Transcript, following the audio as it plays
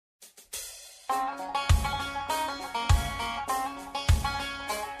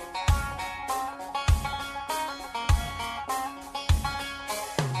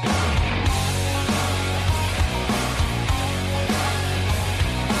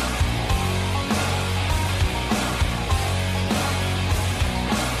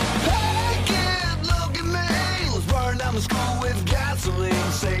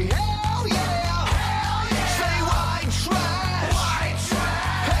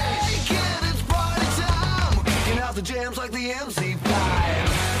Jams like the MC5.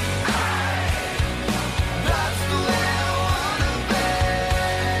 That's the way I wanna be.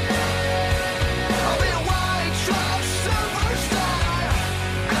 I'll be a white trash superstar.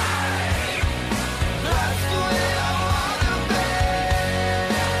 That's the way I wanna be.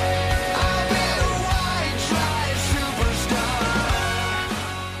 I'll be a white trash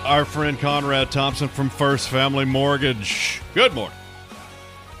superstar. Our friend Conrad Thompson from First Family Mortgage. Good morning.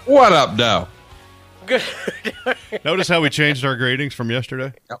 What up, Doe? Good. Notice how we changed our greetings from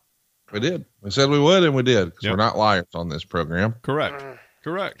yesterday? Yep, we did. We said we would, and we did, because Yep. we're not liars on this program. Correct.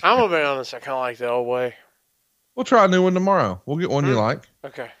 Correct. I'm going to be honest. I kind of like the old way. We'll try a new one tomorrow. We'll get one you like.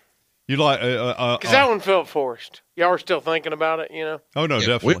 Okay. You like... Because that one felt forced. Y'all are still thinking about it, you know? Oh, no, Yeah,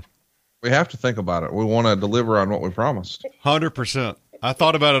 definitely. We have to think about it. We want to deliver on what we promised. 100%. I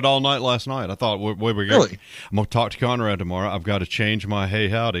thought about it all night last night. I thought, wait, Really? I'm going to talk to Conrad tomorrow. I've got to change my hey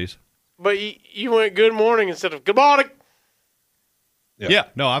howdies. But you went good morning instead of good morning. Yeah.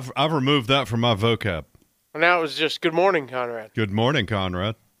 No, I've removed that from my vocab. And now it was just good morning, Conrad. Good morning,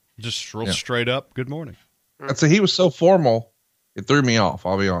 Conrad. Just real straight up, good morning. And so he was so formal, it threw me off,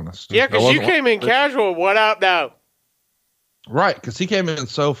 I'll be honest. Yeah, because you came in casual. What up, though? Right, because he came in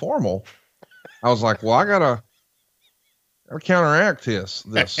so formal. I was like, well, I gotta counteract this.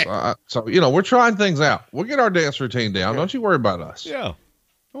 So, we're trying things out. We'll get our dance routine down. Don't you worry about us. Yeah.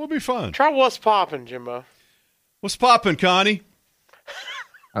 It will be fun. Try what's popping, Jimbo. What's popping, Connie?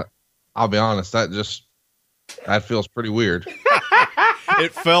 I'll be honest, that feels pretty weird.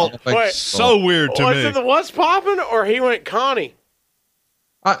 It felt Wait, so weird to was me. it the what's popping, or he went Connie?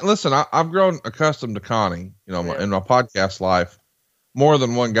 Listen, I've grown accustomed to Connie, in my podcast life. More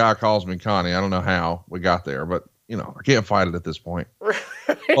than one guy calls me Connie. I don't know how we got there, but I can't fight it at this point.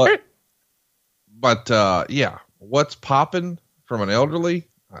 But yeah, what's popping from an elderly?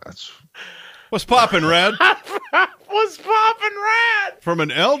 What's popping, Rad? What's popping, Rad? From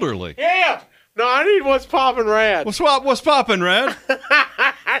an elderly. Yeah. No, I need what's popping, Rad. What's popping, Rad?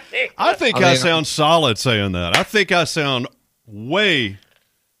 I think I sound solid saying that. I think I sound way,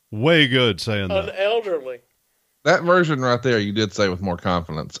 way good saying An that. elderly. That version right there, you did say with more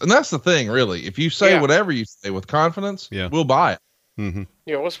confidence. And that's the thing, really. If you say whatever you say with confidence, we'll buy it. Mm-hmm.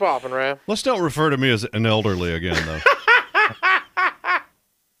 Yeah, what's popping, Rad? Let's don't refer to me as an elderly again, though.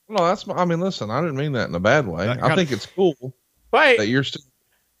 No, listen, I didn't mean that in a bad way. I think it's cool that you're still.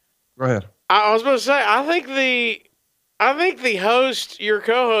 Go ahead. I was going to say, I think the host, your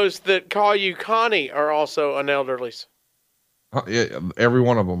co-host that call you Connie are also an elderlies. Yeah, every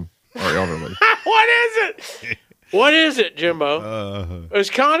one of them are elderly. What is it? What is it, Jimbo? Is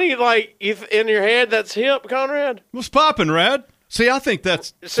Connie like in your head? That's hip, Conrad. What's popping, Rad? See, I think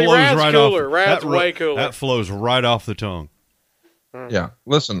flows Rad's right cooler. off. Rad's way cooler. That flows right off the tongue. Yeah,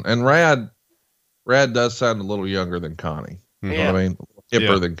 listen, and Rad does sound a little younger than Connie. You know what I mean?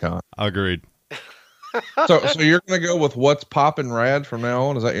 Hipper than Connie. Agreed. So you're going to go with what's popping, Rad, from now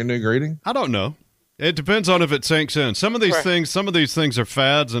on? Is that your new greeting? I don't know. It depends on if it sinks in. Some of these things are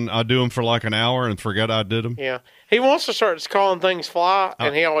fads, and I do them for like an hour and forget I did them. Yeah, he wants to start calling things fly,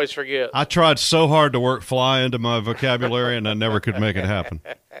 and he always forgets. I tried so hard to work fly into my vocabulary, and I never could make it happen.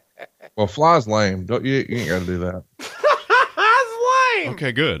 Well, fly's lame. You ain't got to do that.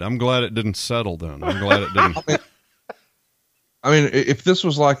 Okay, good. I'm glad it didn't settle then. I'm glad it didn't. I mean, if this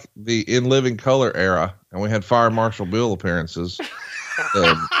was like the In Living Color era and we had Fire Marshal Bill appearances,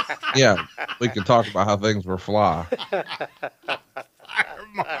 yeah, we could talk about how things were fly. Fire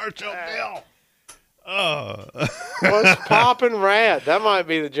Marshal Bill. What's poppin', Rad? That might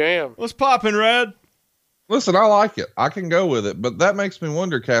be the jam. What's poppin', Rad? Listen, I like it. I can go with it, but that makes me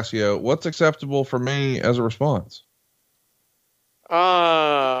wonder, Cassio, what's acceptable for me as a response?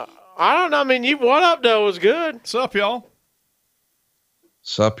 I don't know. I mean, what up, though, was good. Sup, y'all?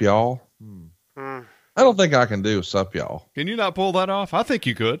 Sup, y'all? I don't think I can do sup, y'all. Can you not pull that off? I think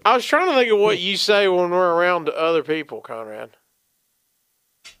you could. I was trying to think of what you say when we're around other people, Conrad.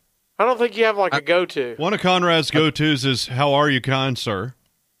 I don't think you have like a go-to. One of Conrad's go-tos is, how are you, kind sir?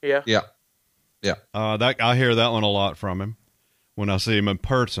 Yeah. Yeah. Yeah. I hear that one a lot from him when I see him in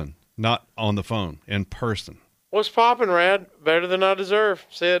person, not on the phone, in person. What's poppin', Rad? Better than I deserve.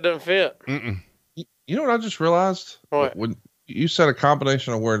 Say it doesn't fit. You know what I just realized? What? When you said a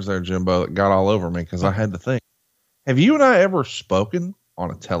combination of words there, Jimbo, that got all over me because I had to think. Have you and I ever spoken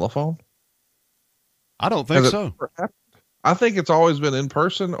on a telephone? I don't think Has it so. ever happened? I think it's always been in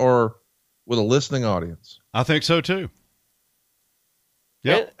person or with a listening audience. I think so too.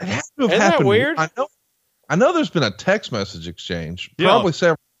 Yeah. It- It has to have Isn't that happened. weird? I know there's been a text message exchange, Yeah. probably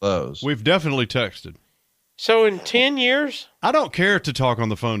several of those. We've definitely texted. So in 10 years? I don't care to talk on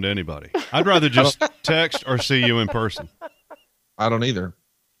the phone to anybody. I'd rather just text or see you in person. I don't either.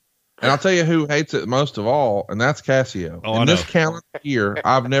 And I'll tell you who hates it most of all, and that's Cassio. Oh, I in this know. calendar year,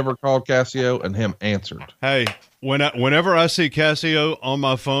 I've never called Cassio and him answered. Hey, whenever I see Cassio on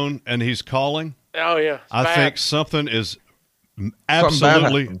my phone and he's calling, Oh, yeah. It's I bad. think something is bad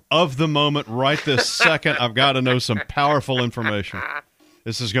absolutely happened. of the moment right this second. I've got to know some powerful information.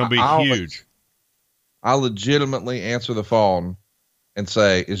 This is going to be I'll- huge. I legitimately answer the phone and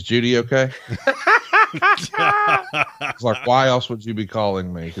say, "Is Judy okay?" It's like, why else would you be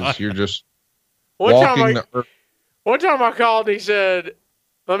calling me? Because you're just One walking time, the earth. one time I called, he said,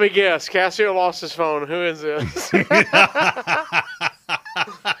 let me guess, Cassio lost his phone. Who is this?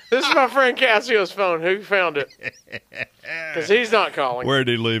 This is my friend Cassio's phone. Who found it? Because he's not calling. Where'd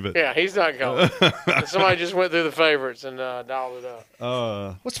he leave it? Yeah, he's not calling. Somebody just went through the favorites and dialed it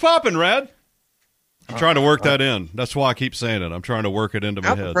up. What's popping, Rad? I'm trying to work that in. That's why I keep saying it. I'm trying to work it into my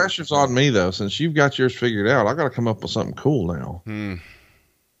Now the head. pressure's on me though. Since you've got yours figured out, I got to come up with something cool now.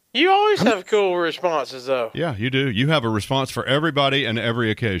 You always have cool responses, though. Yeah, you do. You have a response for everybody and every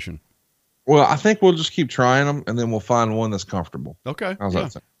occasion. Well, I think we'll just keep trying them, and then we'll find one that's comfortable. Okay. How's yeah.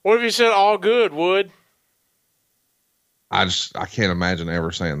 that sound? What if you said all good, Wood? I can't imagine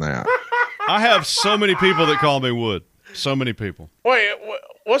ever saying that. I have so many people that call me Wood. So many people. Wait,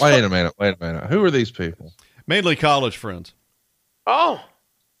 what's Wait a minute. Who are these people? Mainly college friends Oh,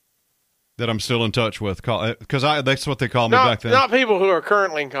 that I'm still in touch with. Because that's what they called me not, back then. not people who are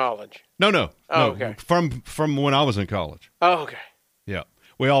currently in college. No. Oh, okay. From when I was in college. Oh, okay. Yeah.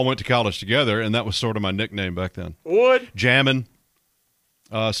 We all went to college together, and that was sort of my nickname back then. Wood. Jammin'.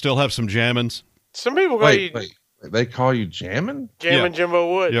 Still have some jammins. Some people call you Wait. They call you jamming? Jamming Yeah.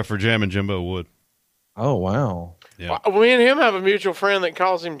 Jimbo Wood. Yeah, for Jammin' Jimbo Wood. Oh, wow. Yeah. Me and him have a mutual friend that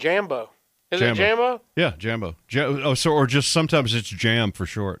calls him Jambo. Is it Jambo. Jambo? Yeah, Jambo. Or just sometimes it's Jam for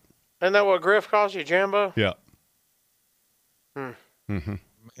short. Isn't that what Griff calls you, Jambo? Yeah.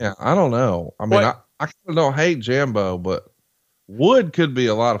 Yeah, I don't know. I mean, What? I kind of don't hate Jambo, but Wood could be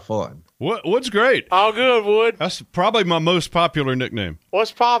a lot of fun. Wood's great. All good, Wood. That's probably my most popular nickname.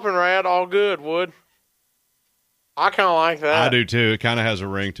 What's poppin', Rad? All good, Wood. I kind of like that. I do too. It kind of has a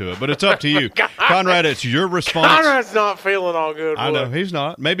ring to it, but it's up to you, Conrad. It's your response. Conrad's not feeling all good, I Wood. know he's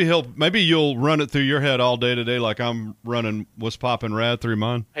not. Maybe you'll run it through your head all day today, like I'm running What's Poppin' Rad through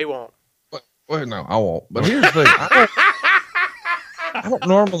mine. He won't. Well, no, I won't. But here's the thing. I don't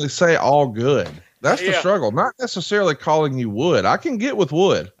normally say all good. That's the Yeah. struggle. Not necessarily calling you Wood. I can get with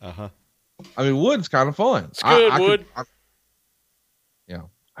Wood. Uh-huh. I mean, Wood's kind of fun. It's good, Wood. I Well,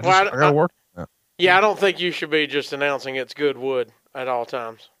 got to work on that. Yeah, I don't think you should be just announcing it's good Wood at all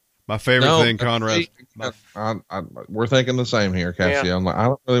times. My favorite No, thing, Conrad. We're thinking the same here, Cassie. Yeah. I'm like, I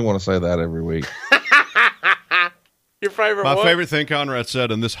don't really want to say that every week. Your favorite My what? favorite thing Conrad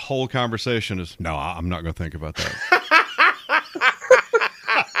said in this whole conversation is, "No, I'm not going to think about that."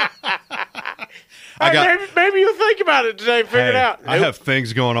 I got. Maybe you'll think about it today and figure it Hey, out. I Nope. have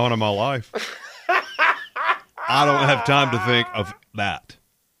things going on in my life. I don't have time to think of that.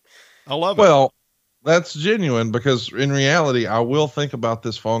 I love it. Well, that's genuine because in reality, I will think about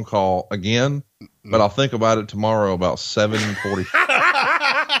this phone call again, but I'll think about it tomorrow about 7:40.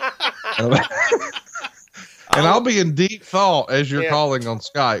 And I'll be in deep thought as you're Yeah. calling on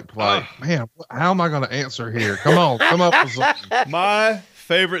Skype. Like, man, how am I going to answer here? Come on, come up with something. My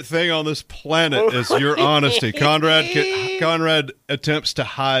favorite thing on this planet is your honesty. Conrad attempts to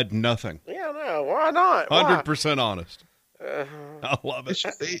hide nothing. Yeah, no, why not? Why? 100% honest. I love it.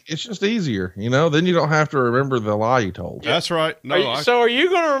 It's just easier, you know? Then you don't have to remember the lie you told. That's right. No, So are you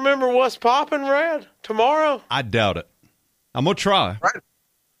going to remember what's popping, Rad, tomorrow? I doubt it. I'm going to try.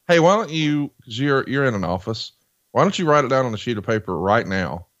 Hey, why don't you, because you're in an office, why don't you write it down on a sheet of paper right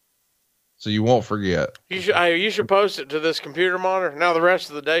now so you won't forget? You should post it to this computer monitor. Now the rest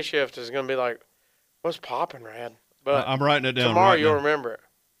of the day shift is going to be like, what's popping, Rad? But I'm writing it down tomorrow right you'll now. remember it.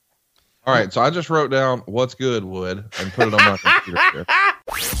 All right, so I just wrote down what's good, Wood, and put it on my computer here.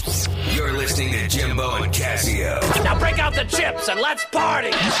 You're listening to Jimbo and Casio. Now break out the chips and let's party.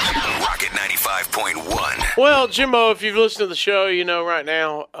 Rocket 95.1. Well, Jimbo, if you've listened to the show, you know right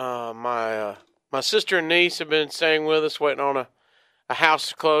now my my sister and niece have been staying with us, waiting on a house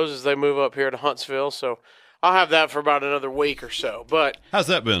to close as they move up here to Huntsville. So I'll have that for about another week or so. But How's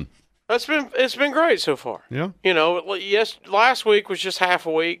that been? it's been great so far. Yeah. You know, yes, last week was just half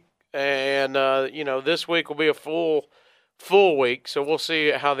a week, and you know, this week will be a full week. So we'll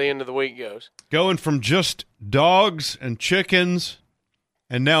see how the end of the week goes. Going from just dogs and chickens,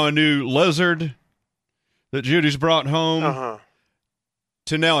 and now a new lizard that Judy's brought home,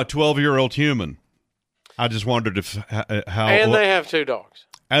 to now a 12-year-old human. I just wondered if how. And they have 2 dogs.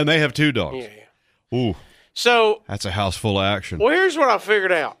 And they have 2 dogs. Yeah. Ooh, So that's a house full of action. well, here's what I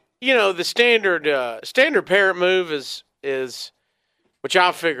figured out. You know, the standard parent move is which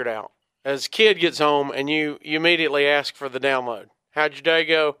I've figured out. As kid gets home and you immediately ask for the download. How'd your day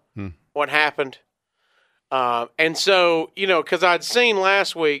go? What happened? And so, you know, because I'd seen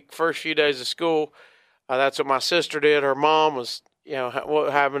last week, first few days of school, that's what my sister did. Her mom was, you know,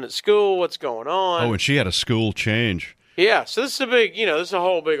 what happened at school, what's going on. Oh, and she had a school change. Yeah, so this is a big, you know, this is a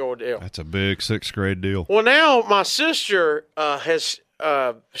whole big ordeal. That's a big 6th grade deal. Well, now my sister has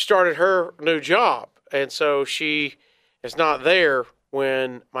started her new job, and so she is not there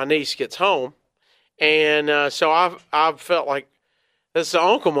when my niece gets home. And so I've felt like this is the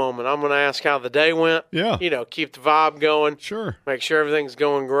uncle moment. I'm going to ask how the day went. Yeah. You know, keep the vibe going. Sure. Make sure everything's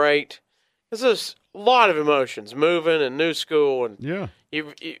going great. This is a lot of emotions, moving and new school. And Yeah.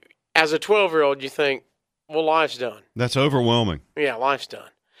 you as a 12-year-old, you think, well, life's done. That's overwhelming. Yeah, life's done.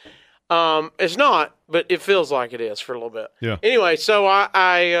 It's not, but it feels like it is for a little bit. Yeah. Anyway, so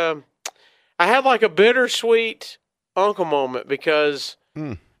I had like a bittersweet uncle moment because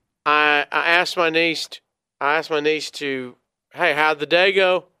I asked my niece to, hey, how'd the day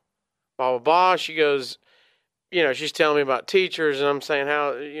go? Blah blah blah. She goes, you know, she's telling me about teachers, and I'm saying,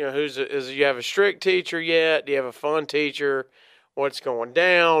 how, you know, you have a strict teacher yet? Do you have a fun teacher? What's going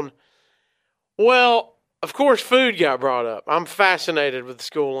down? Well, of course, food got brought up. I'm fascinated with the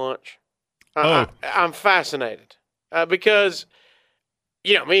school lunch. I'm fascinated because,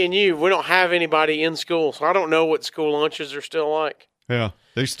 you know, me and you, we don't have anybody in school, so I don't know what school lunches are still like. Yeah.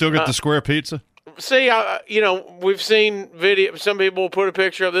 They still get the square pizza? See, you know, we've seen video. Some people will put a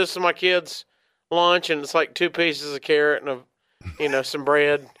picture of this is my kids' lunch, and it's like 2 pieces of carrot and you know, some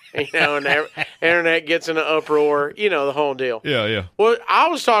bread. You know, and the internet gets in an uproar. You know, the whole deal. Yeah, yeah. Well, I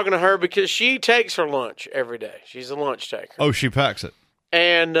was talking to her because she takes her lunch every day. She's a lunch taker. Oh, she packs it.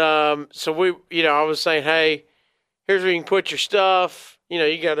 And so we, you know, I was saying, hey, here's where you can put your stuff. You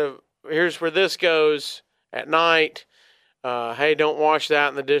know, here's where this goes at night. Hey, don't wash that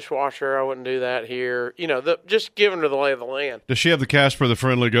in the dishwasher. I wouldn't do that here. You know, just giving her the lay of the land. Does she have the Casper the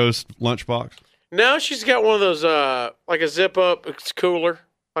Friendly Ghost lunchbox? No, she's got one of those, like a zip up. It's cooler,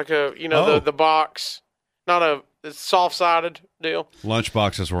 like a, you know, the box, not it's soft sided deal.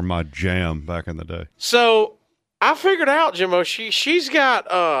 Lunchboxes were my jam back in the day. So I figured out, Jimbo. She's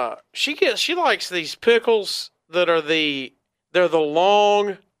got she likes these pickles that are they're the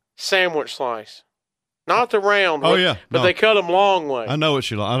long sandwich slice. Not the round. Oh, yeah. But they cut them long way. I know what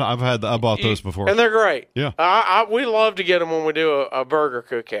she likes. I bought those before. And they're great. Yeah. We love to get them when we do a burger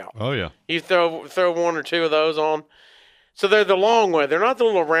cookout. Oh, yeah. You throw 1 or 2 of those on. So they're the long way. They're not the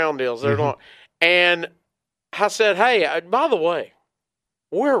little round deals. They're long. And I said, hey, by the way,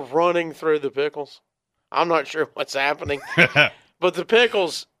 we're running through the pickles. I'm not sure what's happening. But the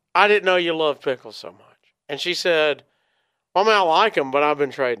pickles, I didn't know you loved pickles so much. And she said, well, I mean, I like them, but I've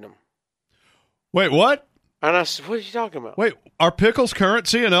been trading them. Wait, what? And I said, what are you talking about? Wait, are pickles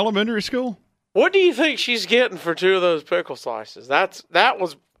currency in elementary school? What do you think she's getting for 2 of those pickle slices? That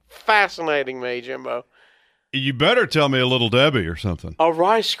was fascinating me, Jimbo. You better tell me a Little Debbie or something. A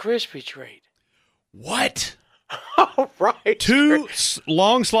Rice Krispie treat. What? Oh, right. 2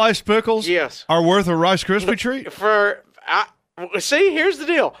 long sliced pickles Yes. are worth a Rice Krispie treat? See, here's the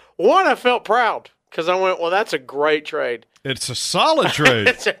deal. 1, I felt proud because I went, well, that's a great trade. It's a solid trade.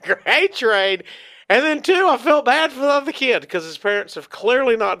 It's a great trade. And then 2, I felt bad for the other kid because his parents have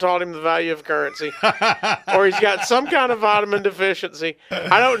clearly not taught him the value of currency, or he's got some kind of vitamin deficiency.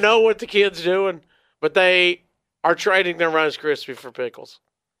 I don't know what the kid's doing, but they are trading their Rice Krispie for pickles.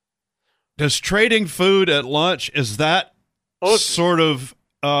 Does trading food at lunch, is that sort of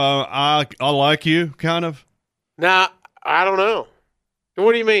I like you kind of? Nah, I don't know.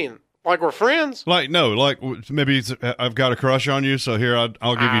 What do you mean? Like we're friends? Like, no, like maybe I've got a crush on you, so here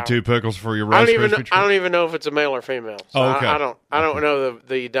I'll give you 2 pickles for your Rice Krispie treat. I don't even know if it's a male or female. So okay. I don't know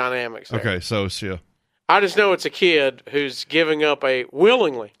the dynamics there. Okay, so yeah. I just know it's a kid who's giving up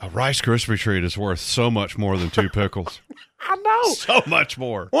willingly. A Rice Krispie treat is worth so much more than 2 pickles. I know. So much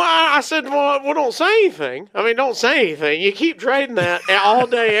more. Well, I said, well, don't say anything. I mean, don't say anything. You keep trading that all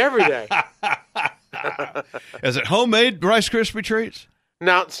day, every day. Is it homemade Rice Krispie treats?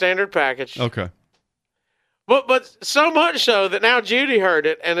 Not standard package. Okay. But so much so that now Judy heard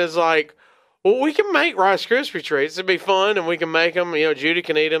it and is like, well, we can make Rice Krispie treats. It'd be fun, and we can make them. You know, Judy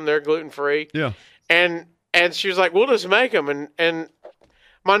can eat them. They're gluten-free. Yeah. And she was like, we'll just make them. And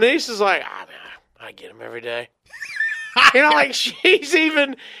my niece is like, I get them every day. You know, like she's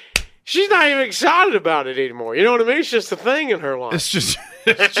not even excited about it anymore. You know what I mean? It's just a thing in her life. It's just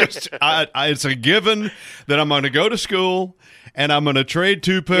it's a given that I'm going to go to school and I'm going to trade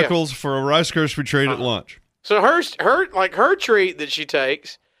 2 pickles for a Rice Krispie treat at lunch. So her treat that she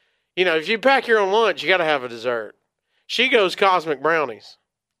takes, you know, if you pack your own lunch, you got to have a dessert. She goes cosmic brownies.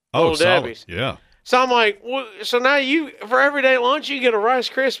 Oh, Little solid. Debbie's. Yeah. So I'm like, well, so now for everyday lunch, you get a Rice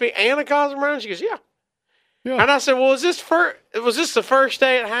Krispie and a cosmic brownie? She goes, yeah. Yeah. And I said, well, was this the first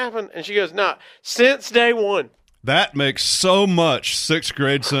day it happened? And she goes, no, since day one. That makes so much 6th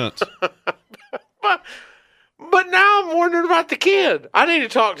grade sense. But now I'm wondering about the kid. I need to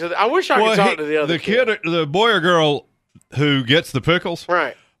talk to I wish I could talk to the other kid. The boy or girl who gets the pickles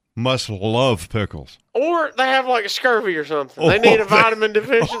Right. must love pickles. Or they have like a scurvy or something. They need a vitamin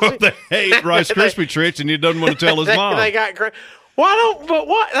deficiency. Or they hate Rice Krispie treats and he doesn't want to tell his mom. They got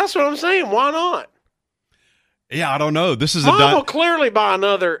that's what I'm saying. Why not? Yeah, I don't know. This is Mom will clearly buy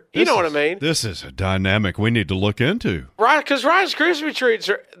another. You know what I mean? This is a dynamic we need to look into. Right, because Rice Krispie treats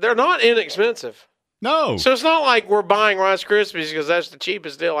they're not inexpensive. No. So it's not like we're buying Rice Krispies because that's the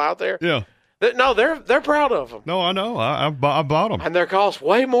cheapest deal out there. Yeah. No, they're proud of them. No, I know. I bought them. And they cost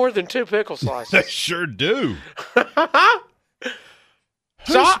way more than 2 pickle slices. They sure do.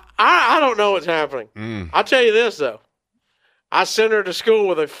 So I don't know what's happening. I'll tell you this, though. I sent her to school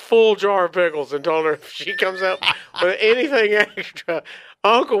with a full jar of pickles and told her if she comes up with anything extra,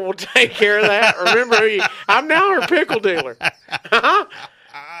 Uncle will take care of that. Remember, I'm now her pickle dealer.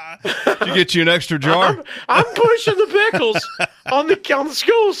 To get you an extra jar? I'm pushing the pickles on the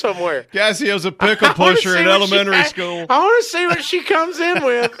school somewhere. Cassie's a pickle pusher in elementary school. I want to see what she comes in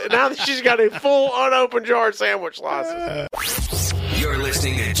with now that she's got a full unopened jar of sandwich slices. You're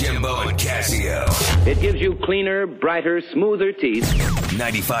listening to Jimbo and Casio. It gives you cleaner, brighter, smoother teeth.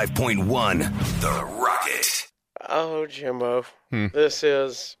 95.1 The Rocket. Oh, Jimbo, This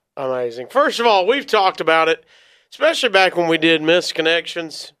is amazing. First of all, we've talked about it, especially back when we did Missed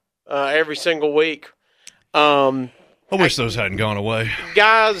Connections every single week. I wish those hadn't gone away.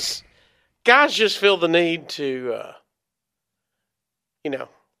 Guys just feel the need to,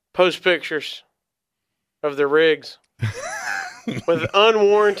 post pictures of their rigs with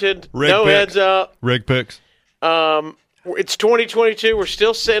unwarranted, no heads up. Rig pics. It's 2022. We're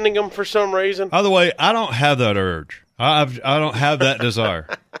still sending them for some reason. By the way, I don't have that urge. I don't have that desire.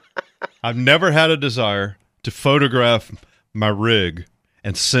 I've never had a desire to photograph my rig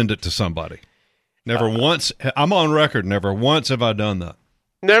and send it to somebody. Never once. I'm on record. Never once have I done that.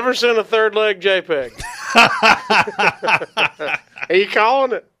 Never sent a third leg JPEG. Are you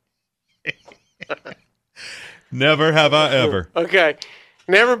calling it? Never have I ever. Okay.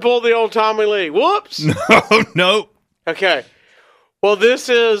 Never pulled the old Tommy Lee. Whoops. Nope. Okay. Well, this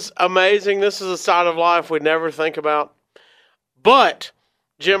is amazing. This is a side of life we'd never think about. But,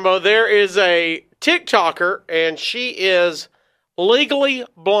 Jimbo, there is a TikToker, and she is legally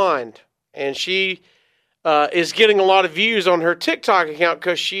blind. And she is getting a lot of views on her TikTok account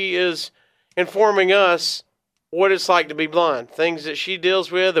because she is informing us what it's like to be blind. Things that she deals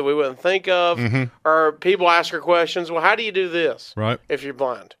with that we wouldn't think of. Mm-hmm. Or people ask her questions. Well, how do you do this if you're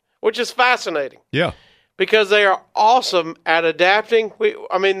blind? Which is fascinating. Yeah. Because they are awesome at adapting. We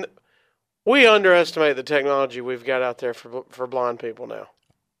underestimate the technology we've got out there for blind people now.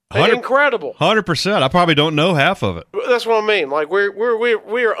 It's incredible. 100%. I probably don't know half of it. That's what I mean. Like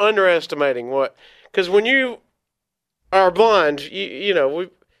we are underestimating what, because when you are blind,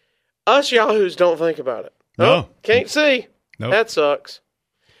 us yahoos don't think about it. No. Can't see. Nope. That sucks.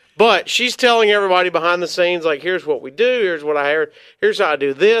 But she's telling everybody behind the scenes, like, here's what we do. Here's what I heard. Here's how I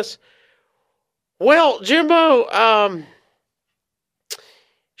do this. Well, Jimbo,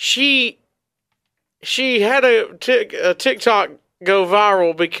 she had a TikTok go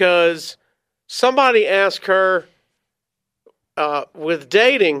viral because somebody asked her, with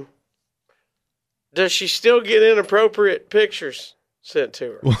dating, does she still get inappropriate pictures sent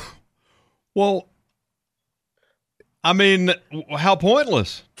to her? Well, I mean, how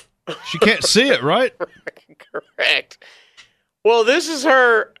pointless. She can't see it, right? Correct. Well, this is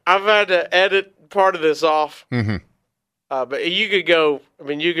her. I've had to edit part of this off. Mm-hmm. But you could go. I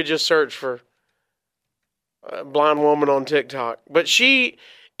mean, you could just search for blind woman on TikTok. But she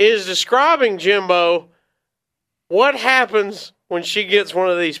is describing, Jimbo, what happens when she gets one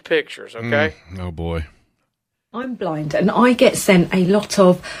of these pictures. Okay. Oh boy. I'm blind and I get sent a lot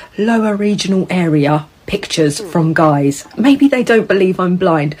of lower regional area pictures from guys. Maybe they don't believe I'm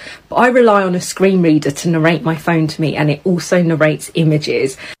blind, but I rely on a screen reader to narrate my phone to me, and it also narrates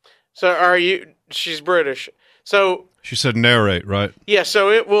images. So she's British. So She said narrate, right? yeah, so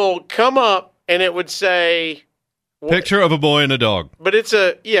it will come up and it would say Picture of a boy and a dog. but it's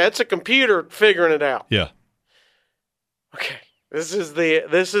a computer figuring it out. Yeah. Okay. This is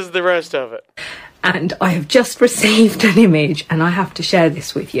the rest of it. And I have just received an image and I have to share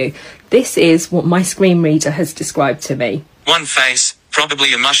this with you. This is what my screen reader has described to me. One face,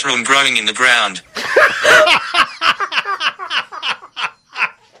 probably a mushroom growing in the ground.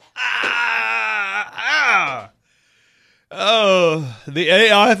 Oh, the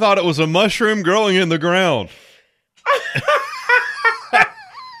AI thought it was a mushroom growing in the ground.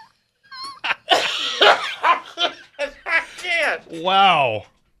 I can't. Wow.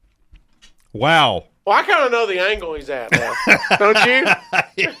 Wow. Well, I kind of know the angle he's at now. Don't you?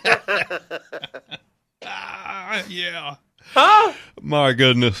 Yeah. Huh? My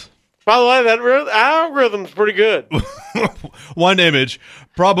goodness. By the way, that algorithm's pretty good. One image,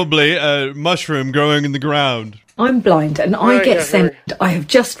 probably a mushroom growing in the ground. I'm blind and I Right, get yeah, sent... I have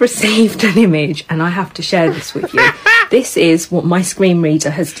just received an image and I have to share this with you. This is what my screen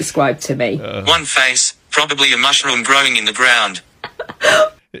reader has described to me. One face, probably a mushroom growing in the ground.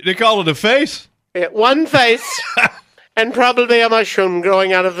 They call it a face? Yeah, one face and probably a mushroom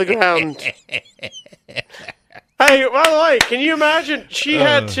growing out of the ground. Hey, by the way, can you imagine? She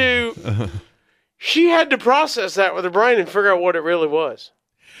had to process that with her brain and figure out what it really was.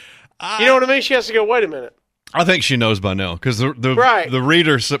 You know what I mean? She has to go, wait a minute. I think she knows by now because the Right. the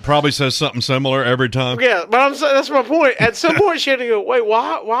reader probably says something similar every time. Yeah, but I'm saying that's my point. At some point, she had to go, wait,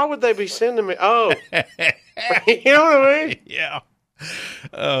 why would they be sending me? Oh, you know what I mean? Yeah.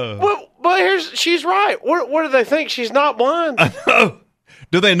 But she's right. What do they think? She's not blind.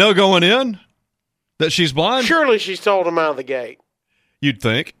 Do they know going in that she's blind? Surely she's told them out of the gate. You'd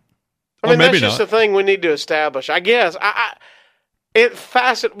think. I Or mean, maybe that's just not. a thing we need to establish. I guess. By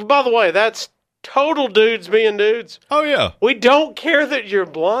the way, that's total dudes being dudes. Oh, yeah. We don't care that you're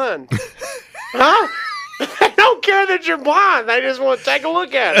blind. Huh? They don't care that you're blind. They just want to take a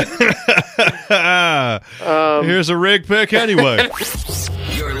look at it. Here's a rig pick anyway.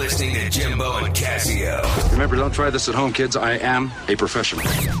 You're listening to Jimbo and Casio. Remember, don't try this at home, kids. I am a professional.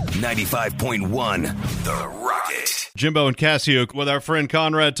 95.1 The Rocket. Jimbo and Casio with our friend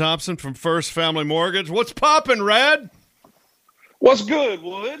Conrad Thompson from First Family Mortgage. What's poppin', Rad? What's good,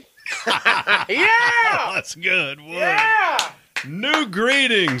 Wood? Yeah! That's good. Wood. Yeah! New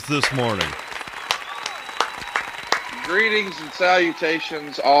greetings this morning. Greetings and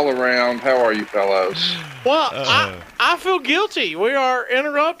salutations all around. How are you, fellows? Well, I feel guilty. We are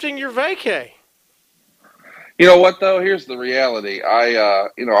interrupting your vacay. You know what, though? Here's the reality. I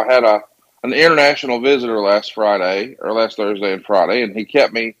had an international visitor last Thursday and Friday, and he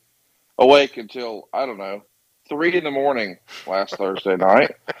kept me awake until, 3 a.m. last Thursday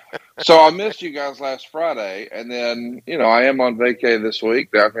night. So I missed you guys last Friday, and then, I am on vacay this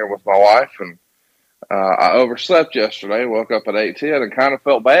week down here with my wife, and I overslept yesterday, woke up at 8:10 and kind of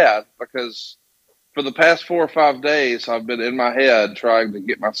felt bad because for the past 4 or 5 days, I've been in my head trying to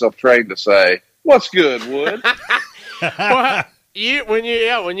get myself trained to say, "What's good, Wood?" Well, when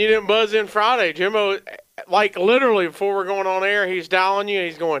you didn't buzz in Friday, Jimbo, like literally before we're going on air, he's dialing you.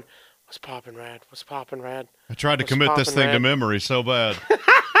 He's going, "What's poppin', Rad? What's poppin', Rad?" I tried to What's commit this poppin', thing to Rad? memory so bad.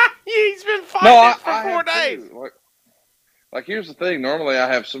 He's been fighting for 4 days. Like, here's the thing. Normally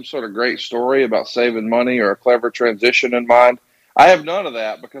I have some sort of great story about saving money or a clever transition in mind. I have none of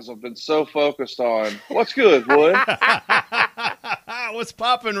that because I've been so focused on what's good, Wood. What's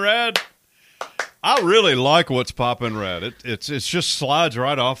poppin', Rad? I really like what's poppin', Rad. It's just slides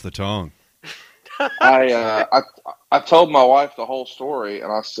right off the tongue. I told my wife the whole story,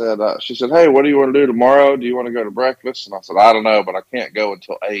 and I said, she said, "Hey, what do you want to do tomorrow? Do you want to go to breakfast?" And I said, "I don't know, but I can't go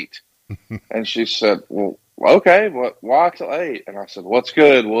until 8." And she said, "Well, okay, why till 8?" And I said, "What's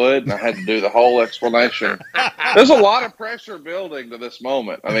good, Wood?" And I had to do the whole explanation. There's a lot of pressure building to this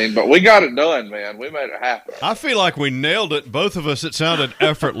moment. I mean, but we got it done, man. We made it happen. I feel like we nailed it, both of us. It sounded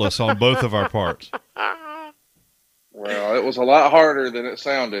effortless on both of our parts. Well, it was a lot harder than it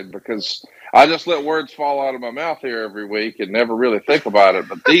sounded because I just let words fall out of my mouth here every week and never really think about it.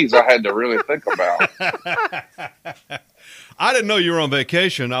 But these I had to really think about. I didn't know you were on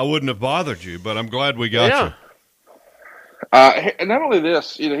vacation. I wouldn't have bothered you, but I'm glad we got you. And not only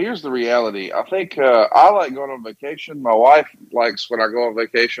this, here's the reality. I think I like going on vacation. My wife likes when I go on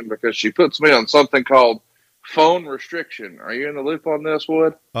vacation because she puts me on something called phone restriction. Are you in the loop on this,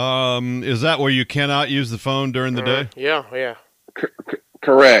 Wood? Is that where you cannot use the phone during the day? Yeah.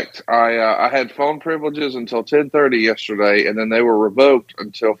 Correct. I had phone privileges until 10:30 yesterday, and then they were revoked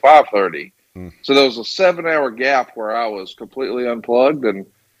until 5:30. So there was a 7-hour gap where I was completely unplugged,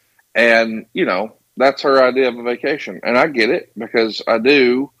 and that's her idea of a vacation, and I get it because I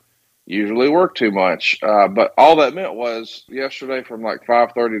do usually work too much. But all that meant was yesterday from like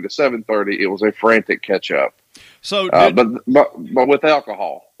 5:30 to 7:30, it was a frantic catch up. So, but with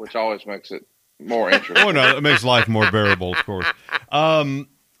alcohol, which always makes it more interesting. Oh no, it makes life more bearable, of course.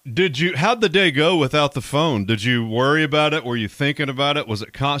 How'd the day go without the phone? Did you worry about it? Were you thinking about it? Was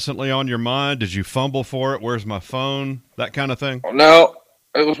it constantly on your mind? Did you fumble for it? Where's my phone? That kind of thing? No,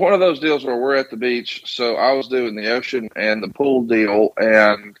 it was one of those deals where we're at the beach, so I was doing the ocean and the pool deal,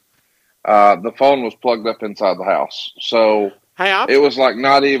 and the phone was plugged up inside the house. So it was like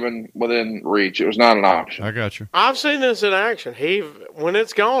not even within reach. It was not an option. I got you. I've seen this in action. When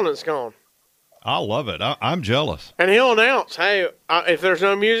it's gone, it's gone. I love it. I'm jealous. And he'll announce, hey, if there's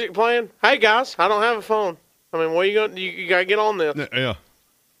no music playing, hey, guys, I don't have a phone. I mean, what are you going to you got to get on this. Yeah.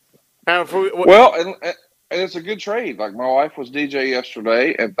 Well, and it's a good trade. Like my wife was DJ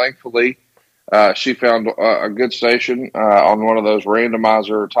yesterday, and thankfully she found a good station on one of those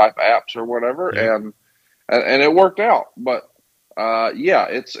randomizer type apps or whatever, and it worked out. But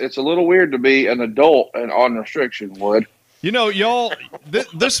it's a little weird to be an adult and on restriction, Wood. Y'all,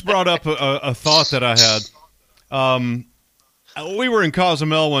 this brought up a thought that I had. We were in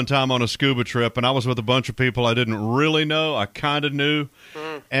Cozumel one time on a scuba trip, and I was with a bunch of people I didn't really know. I kind of knew.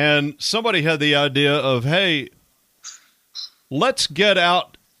 And somebody had the idea of, hey, let's get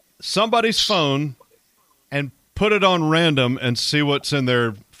out somebody's phone and put it on random and see what's in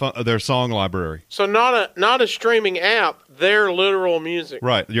their song library. So not a streaming app, their literal music.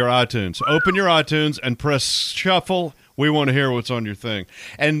 Right, your iTunes. Open your iTunes and press shuffle. We want to hear what's on your thing.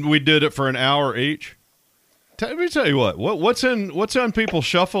 And we did it for an hour each. Let me tell you what's on people's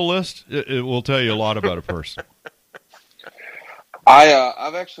shuffle list. It will tell you a lot about a person.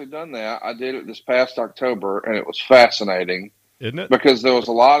 I've actually done that. I did it this past October, and it was fascinating. Isn't it? Because there was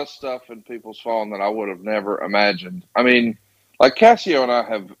a lot of stuff in people's phone that I would have never imagined. I mean, like Cassio and I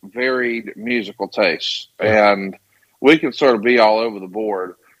have varied musical tastes, and we can sort of be all over the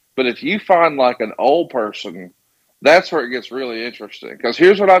board. But if you find like an old person, that's where it gets really interesting. Because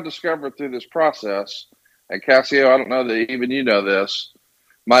here's what I discovered through this process. And Cassio, I don't know that even you know this.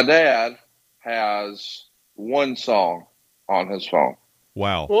 My dad has one song on his phone.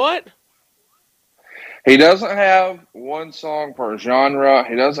 Wow. What? He doesn't have one song per genre.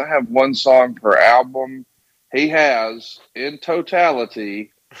 He doesn't have one song per album. He has, in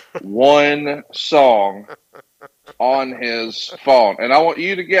totality, one song on his phone. And I want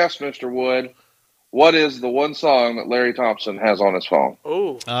you to guess, Mr. Wood, what is the one song that Larry Thompson has on his phone?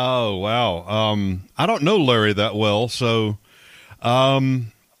 Ooh. Oh, wow. I don't know Larry that well, so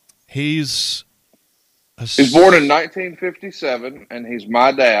he's born in 1957, and he's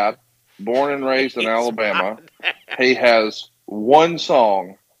my dad, born and raised in Alabama. He has one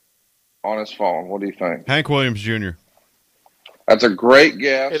song on his phone. What do you think? Hank Williams Jr. That's a great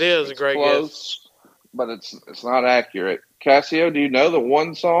guess. It is a great guess. But it's not accurate. Cassio, do you know the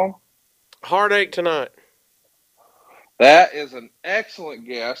one song? Heartache Tonight. That is an excellent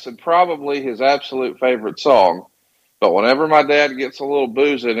guess and probably his absolute favorite song. But whenever my dad gets a little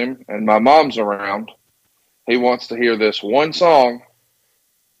booze in him and my mom's around, he wants to hear this one song,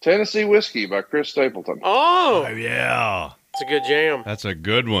 Tennessee Whiskey by Chris Stapleton. Oh, yeah. It's a good jam. That's a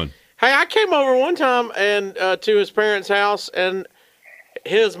good one. Hey, I came over one time and to his parents' house, and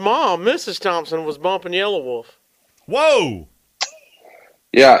his mom, Mrs. Thompson, was bumping Yellow Wolf. Whoa!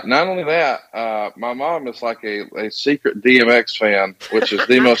 Yeah, not only that, my mom is like a secret DMX fan, which is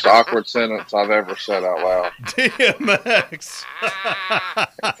the most awkward sentence I've ever said out loud. DMX!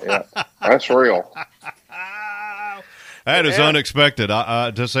 Yeah, that's real. That is unexpected,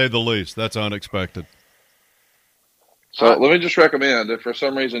 to say the least. That's unexpected. So let me just recommend, if for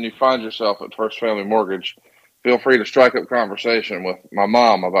some reason you find yourself at First Family Mortgage, feel free to strike up conversation with my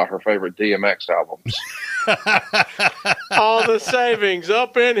mom about her favorite DMX albums. All the savings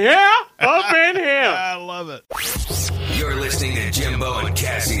up in here, up in here. I love it. You're listening to Jimbo and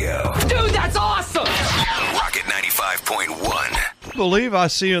Cassio. Dude, that's awesome! Rocket 95.1. believe I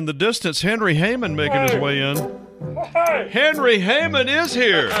see in the distance Henry Heyman making his way in. Henry Heyman is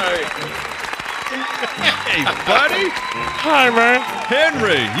here. Hey, buddy. Hi, man.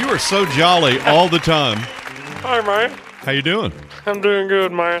 Henry, you are so jolly all the time. Hi, man. How you doing? I'm doing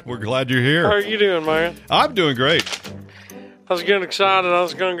good, man. We're glad you're here. How are you doing, man? I'm doing great. I was getting excited. I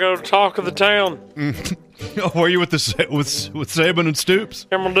was going to go to Talk of the Town. Were you with Saban and Stoops?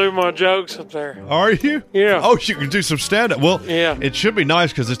 I'm going to do my jokes up there. Are you? Yeah. Oh, you can do some stand-up. Well, yeah. It should be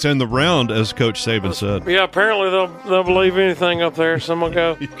nice because it's in the round, as Coach Saban said. Yeah, apparently they'll believe anything up there. So I'm going to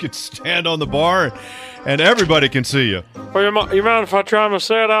go. You can stand on the bar, and everybody can see you. Well, you mind if I try my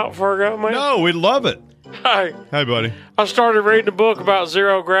set out before I go, man? No, we love it. Hey. Hey, buddy. I started reading a book about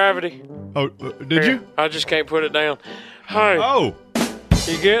zero gravity. Oh, did you? I just can't put it down. Hey. Oh.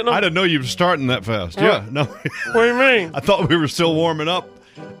 You getting them? I didn't know you were starting that fast. What? Yeah, no. What do you mean? I thought we were still warming up.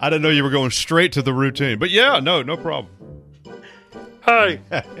 I didn't know you were going straight to the routine. But yeah, no problem. Hey.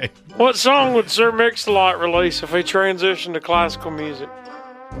 What song would Sir Mix-a-Lot release if he transitioned to classical music?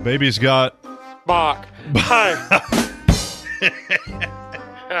 Baby's got Bach. Hey.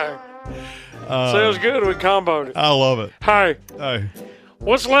 Hey. Sounds good. We comboed it. I love it. Hey. Hey.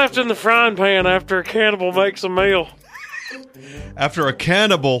 What's left in the frying pan after a cannibal makes a meal? After a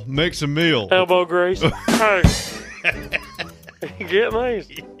cannibal makes a meal. Elbow grease. Hey. You getting these?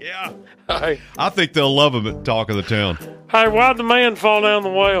 Yeah. Hey. I think they'll love him at Talk of the Town. Hey, why'd the man fall down the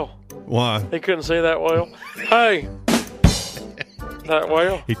well? Why? He couldn't see that well. Hey. That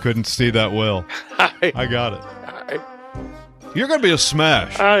well? He couldn't see that well. Hey. I got it. Hey. You're going to be a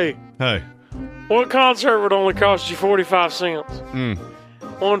smash. Hey. Hey. What concert would only cost you 45 cents?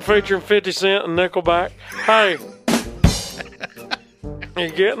 One featuring 50 Cent and Nickelback. Hey. You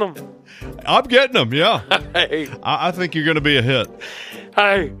getting them? I'm getting them, yeah. Hey. I think you're going to be a hit.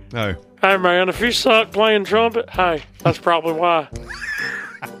 Hey. Hey. Hey, man, if you suck playing trumpet, hey, that's probably why.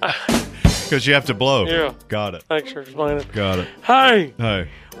 Because you have to blow. Yeah. Got it. Thanks for explaining. Got it. Hey. Hey.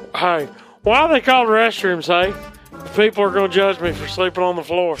 Hey. Why are they called restrooms, hey? People are going to judge me for sleeping on the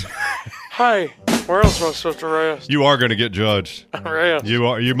floor. Hey. Where else am I supposed to rest? You are going to get judged. Rest.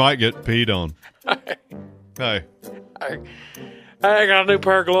 You might get peed on. Hey. Hey. I got a new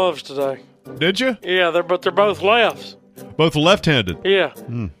pair of gloves today. Did you? Yeah, they're both lefts. Both left-handed. Yeah.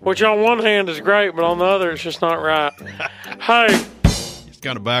 Which on one hand is great, but on the other it's just not right. Hey. It's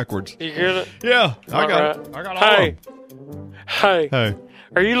kind of backwards. You get it? Yeah, I got right. it. I got all of them. Hey. Hey.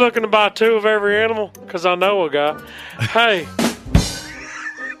 Are you looking to buy 2 of every animal? Because I know a guy. Hey.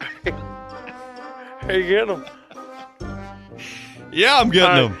 Are you getting them? Yeah, I'm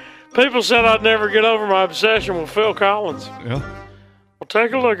getting them. People said I'd never get over my obsession with Phil Collins. Yeah. Well,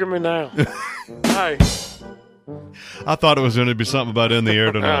 take a look at me now. Hey. I thought it was going to be something about in the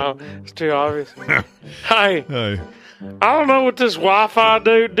air tonight. No, it's too obvious. Hey. Hey. I don't know what this Wi-Fi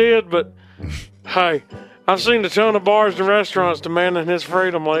dude did, but hey, I've seen a ton of bars and restaurants demanding his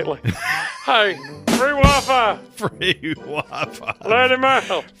freedom lately. Hey, free Wi-Fi. Free Wi-Fi. Let him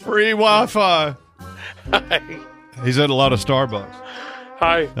out. Free Wi-Fi. Hey. He's at a lot of Starbucks.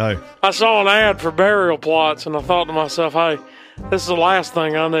 Hey. Hey. I saw an ad for burial plots, and I thought to myself, hey, this is the last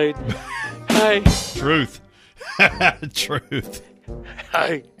thing I need. Hey. Truth. Truth.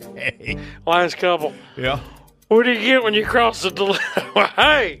 Hey. Hey. Last couple. Yeah. What do you get when you cross the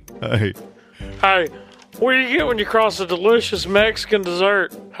Hey. Hey. Hey. What do you get when you cross a delicious Mexican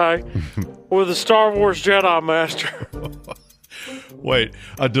dessert? Hey. With a Star Wars Jedi Master. Wait,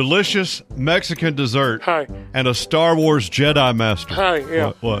 a delicious Mexican dessert Hey. and a Star Wars Jedi Master. Hey,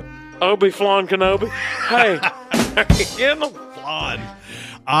 yeah. What? Obi-Wan Kenobi. Hey. Are you getting them? Flan.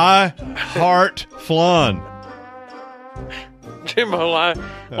 I heart flan. Jimbo,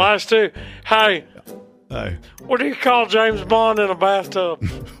 last 2. Hey. Hey. What do you call James Bond in a bathtub?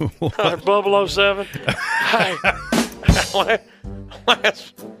 Bubble 07. Hey.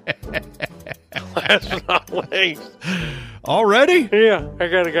 Last but not least. Already? Yeah, I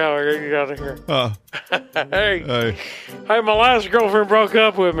gotta go. I gotta get out of here. Hey, my last girlfriend broke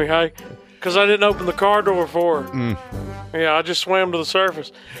up with me, hey, because I didn't open the car door for her. Yeah, I just swam to the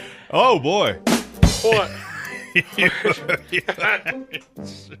surface. Oh, boy. What?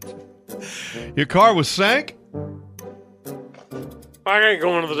 Your car was sank? I can't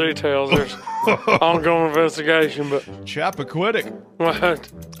go into the details. There's ongoing investigation, but Chappaquiddick.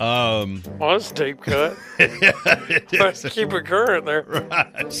 what? Well, that's a deep cut. Let's keep it current there.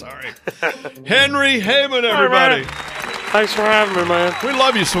 Right, sorry. Henry Heyman, everybody. Thanks for having me, man. We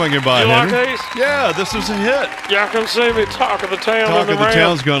love you swinging by, You Henry. like these? Yeah, this is a hit. Y'all come see me Talk of the Town Talk in the of the round.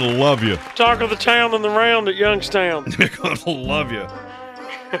 Town's going to love you. Talk of the Town in the round at Youngstown. They're going to love you.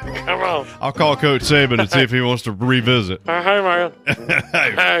 Come on. I'll call Coach Saban and see if he wants to revisit. Hey, man.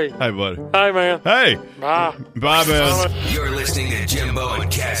 Hey, buddy. Hey, man. Hey. Bye. Bye, man. You're listening to Jimbo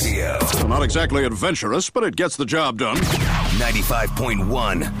and Casio. Not exactly adventurous, but it gets the job done.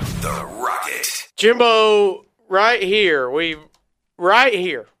 95.1 The Rocket. Jimbo, right here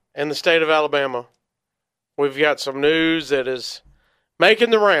in the state of Alabama, we've got some news that is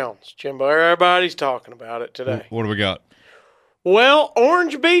making the rounds. Jimbo, everybody's talking about it today. What do we got? Well,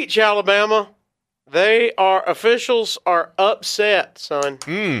 Orange Beach, Alabama, officials are upset, son.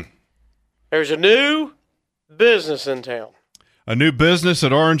 There's a new business in town. A new business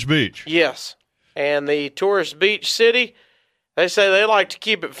at Orange Beach. Yes. And the tourist beach city, they say they like to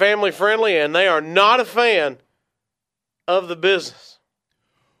keep it family friendly, and they are not a fan of the business.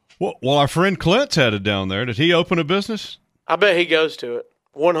 Well, our friend Clint's headed down there. Did he open a business? I bet he goes to it.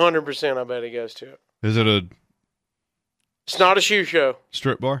 100% I bet he goes to it. Is it a It's not a shoe show.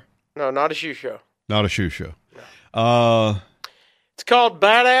 strip bar? No, not a shoe show. Not a shoe show. No. It's called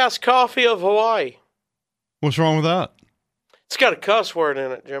Badass Coffee of Hawaii. What's wrong with that? It's got a cuss word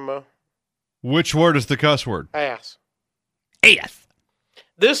in it, Jimbo. Which word is the cuss word? Ass. Ass.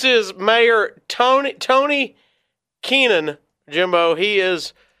 This is Mayor Tony Keenan, Jimbo. He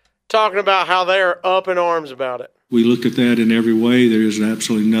is talking about how they're up in arms about it. We look at that in every way. There is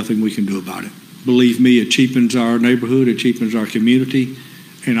absolutely nothing we can do about it. Believe me, it cheapens our neighborhood, it cheapens our community,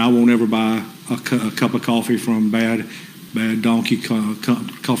 and I won't ever buy a cup of coffee from bad donkey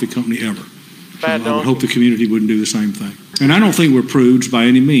coffee company ever. I would hope the community wouldn't do the same thing. And I don't think we're prudes by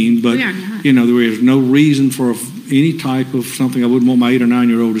any means, but there is no reason for any type of something I wouldn't want my 8 or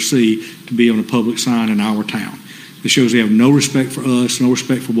 9-year-old to see to be on a public sign in our town. It shows they have no respect for us, no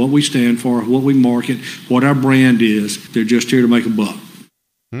respect for what we stand for, what we market, what our brand is. They're just here to make a buck.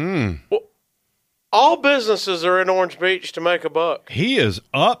 Well, all businesses are in Orange Beach to make a buck. He is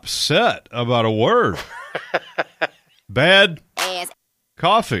upset about a word. Bad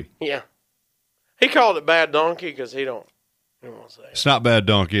coffee. Yeah. He called it bad donkey because he don't want to say it. It's not bad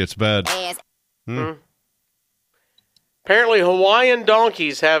donkey, it's bad. Apparently, Hawaiian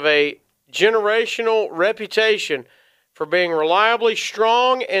donkeys have a generational reputation for being reliably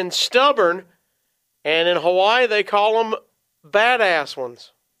strong and stubborn, and in Hawaii, they call them badass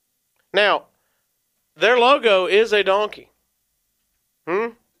ones. Now, their logo is a donkey.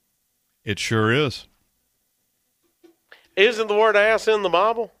 It sure is. Isn't the word ass in the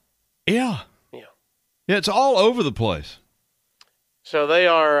Bible? Yeah. Yeah, it's all over the place. So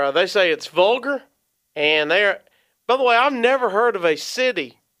they say it's vulgar, and by the way, I've never heard of a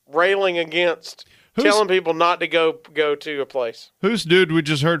city railing against telling people not to go to a place. Whose dude we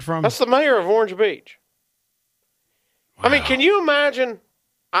just heard from? That's the mayor of Orange Beach. Wow. I mean, can you imagine?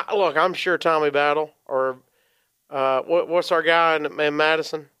 Look, I'm sure Tommy Battle or what's our guy in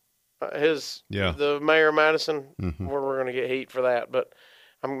Madison? The mayor of Madison. We're going to get heat for that, but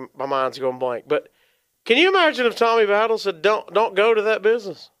my mind's going blank. But can you imagine if Tommy Battle said, "Don't go to that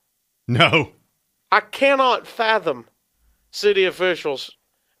business"? No, I cannot fathom city officials.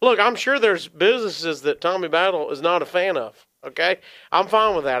 Look, I'm sure there's businesses that Tommy Battle is not a fan of. Okay, I'm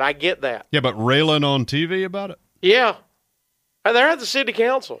fine with that. I get that. Yeah, but railing on TV about it? Yeah, they're at the city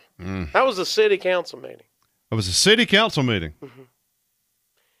council. That was the city council meeting. It was a city council meeting.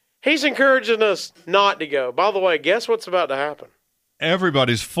 He's encouraging us not to go. By the way, guess what's about to happen?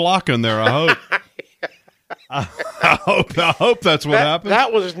 Everybody's flocking there, I hope. I hope that's what happened.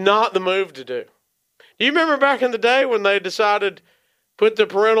 That was not the move to do. Do you remember back in the day when they decided put the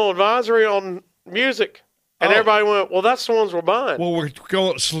parental advisory on music, and everybody went, "Well, that's the ones we're buying." Well,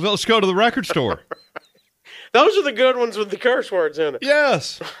 let's go to the record store. Those are the good ones with the curse words in it.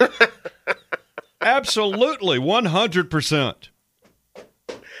 Yes, absolutely, 100%.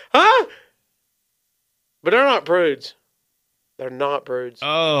 Huh? But they're not prudes. They're not prudes.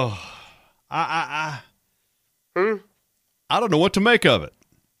 Oh, I don't know what to make of it.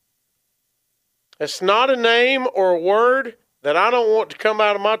 It's not a name or a word that I don't want to come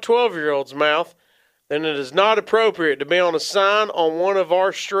out of my 12-year-old's mouth, then it is not appropriate to be on a sign on one of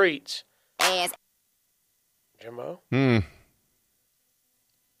our streets. Jimbo? Yeah.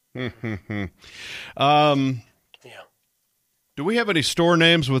 Do we have any store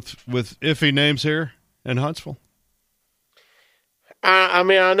names with iffy names here in Huntsville? I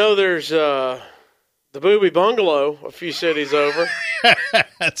mean, I know there's the Booby Bungalow a few cities over.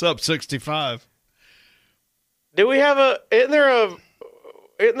 That's up 65. Do we have isn't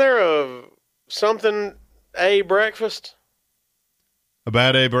there a something A breakfast? A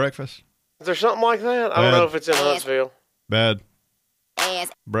bad A breakfast? Is there something like that? I don't know if it's in Huntsville. Bad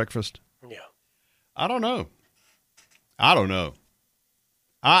breakfast? Yeah. I don't know.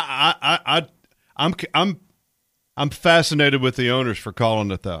 I'm fascinated with the owners for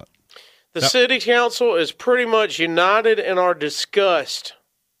calling it that. The city council is pretty much united in our disgust.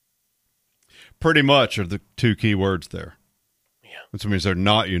 Pretty much are the two key words there. Yeah. Which means they're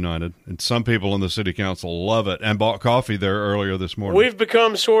not united. And some people in the city council love it and bought coffee there earlier this morning. We've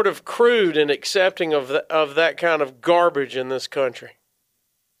become sort of crude and accepting of that kind of garbage in this country.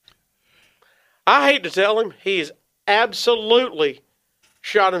 I hate to tell him, he's absolutely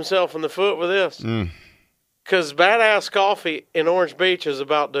shot himself in the foot with this. Because Badass Coffee in Orange Beach is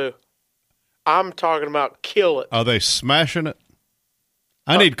about to, I'm talking about kill it. Are they smashing it?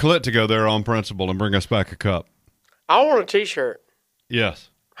 I need Clint to go there on principle and bring us back a cup. I want a T-shirt. Yes.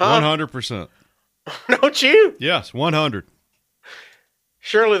 Huh? 100%. Don't you? Yes, 100.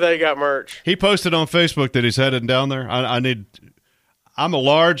 Surely they got merch. He posted on Facebook that he's headed down there. I'm a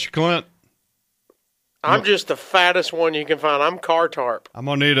large, Clint. I'm just the fattest one you can find. I'm car tarp. I'm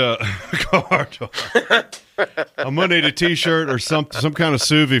going to need a car tarp. I'm going to need a T-shirt or some kind of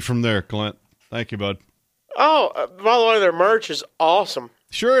sous vide from there, Clint. Thank you, bud. Oh, by the way, their merch is awesome.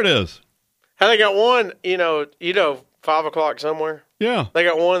 Sure it is. Hey, they got one, 5 o'clock somewhere. Yeah. They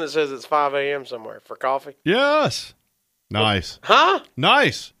got one that says it's 5 a.m. somewhere for coffee. Yes. Nice. Huh?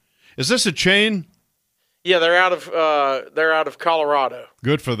 Nice. Is this a chain? Yeah, they're out of Colorado.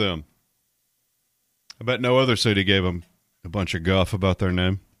 Good for them. I bet no other city gave them a bunch of guff about their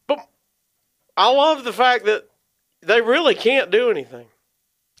name. But I love the fact that they really can't do anything.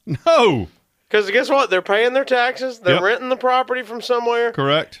 No. Because guess what? They're paying their taxes. They're renting the property from somewhere.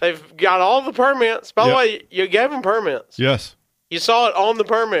 Correct. They've got all the permits. By the way, you gave them permits. Yes. You saw it on the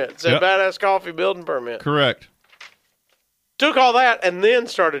permit. It said Badass Coffee building permit. Correct. Took all that and then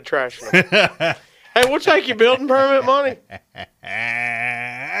started trashing it. Hey, we'll take your building permit money.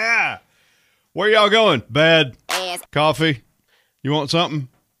 Where y'all going? Bad coffee? You want something?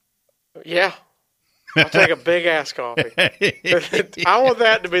 Yeah. I'll take a big ass coffee. I want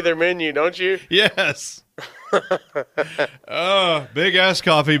that to be their menu, don't you? Yes. Big ass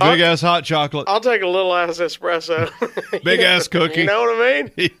coffee, big ass hot chocolate. I'll take a little ass espresso. Big ass cookie. You know what I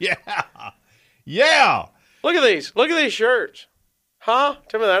mean? Yeah. Yeah. Look at these. Look at these shirts. Huh?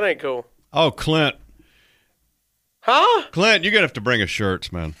 Tell me that ain't cool. Oh, Clint. Huh? Clint, you're going to have to bring us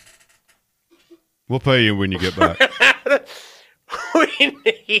shirts, man. We'll pay you when you get back. We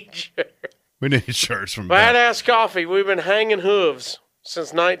need shirts. We need shirts from Badass Coffee. We've been hanging hooves since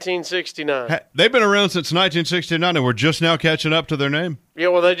 1969. They've been around since 1969, and we're just now catching up to their name. Yeah,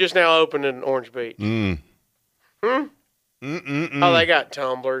 well, they just now opened in Orange Beach. Oh, they got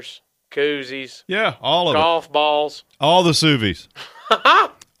tumblers, koozies. Yeah, all of golf balls. All the sous vides.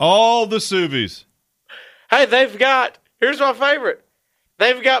 All the sous vides. Hey, they've got, here's my favorite.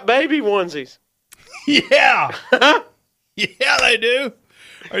 They've got baby onesies. Yeah. Yeah, they do.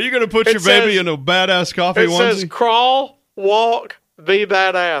 Are you going to put your baby in a badass coffee onesie? It says crawl, walk, be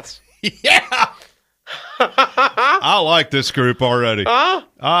badass. Yeah. I like this group already. Huh?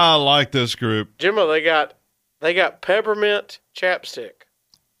 I like this group. Jimbo, they got peppermint chapstick.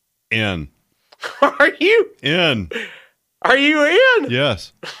 In. Are you? In. Are you in?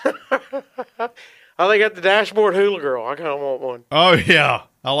 Yes. Oh, they got the dashboard hula girl. I kind of want one. Oh, yeah.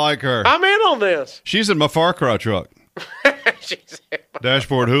 I like her. I'm in on this. She's in my Far Cry truck. She's in my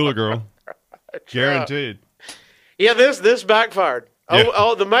Dashboard hula girl. Guaranteed. Yeah, this backfired. Yeah.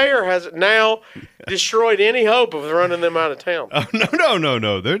 Oh, the mayor has now destroyed any hope of running them out of town. Oh,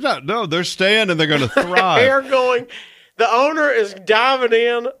 no. They're not. No, they're staying and they're going to thrive. They're going. The owner is diving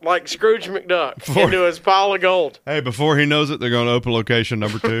in like Scrooge McDuck into his pile of gold. Hey, before he knows it, they're going to open location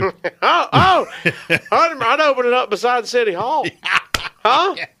number 2. I'd open it up beside City Hall.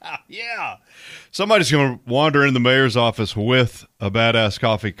 Huh? Yeah. Somebody's going to wander in the mayor's office with a badass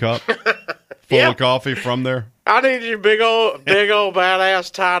coffee cup full of coffee from there. I need your big old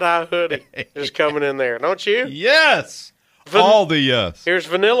badass tie-dye hoodie just coming in there, don't you? Yes. All the yes. Here's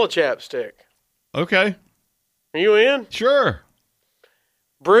vanilla chapstick. Okay. Are you in? Sure.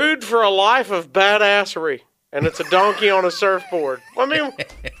 Brewed for a life of badassery, and it's a donkey on a surfboard. I mean,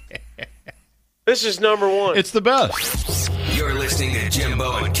 this is number 1. It's the best. You're listening to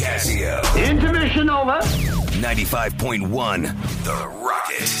Jimbo and Casio. Intermission over. 95.1 The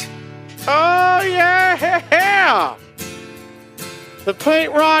Rocket. Oh, yeah. The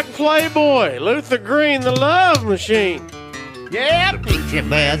Paint Rock Playboy, Luther Green, the Love Machine. Yeah, Preacher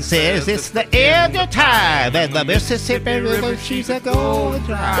Man says it's the end of time, and the Mississippi River, she's a going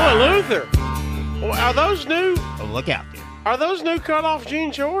dry. Boy, Luther, are those new? Oh, look out there. Are those new cutoff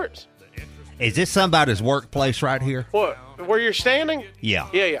jean shorts? Is this somebody's workplace right here? What? Where you're standing? Yeah.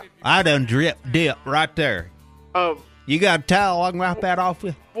 Yeah. I done dip right there. You got a towel I can wipe that off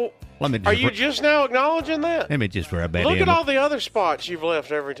with? Well, Let me are you just now acknowledging that? Let me just rub that Look in. at all the other spots you've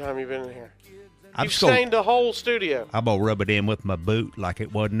left every time you've been in here. I'm You've just gonna- stained the whole studio. I'm going to rub it in with my boot like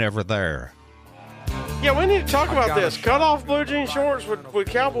it was never there. Yeah, we need to talk about this. Cut off blue jean shorts with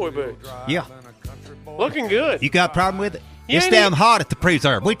cowboy boots. Yeah. Looking good. You got a problem with it? You It's ain't damn hot at the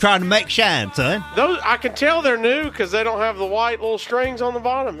preserve. We trying to make shine, son. Those I can tell they're new because they don't have the white little strings on the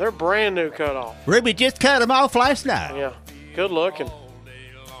bottom. They're brand new cut off. Ruby just cut them off last night. Yeah, good looking.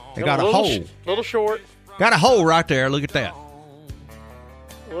 They got a little hole. Little short. Got a hole right there. Look at that.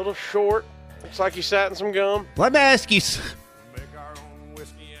 A little short. Looks like you sat in some gum. Let me ask you.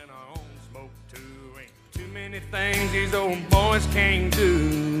 Too many things these old boys can't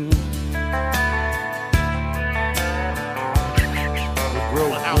do. We grow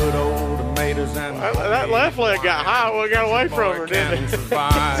good old tomatoes and that left leg got high. Well, got away from her, didn't it? It's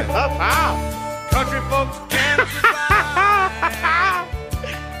up high. Country folks can survive.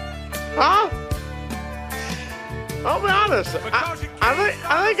 Huh? I'll be honest. I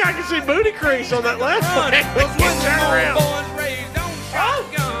think I can see booty crease on that left leg. Turn around.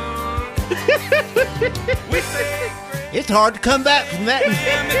 It's hard to come back from that.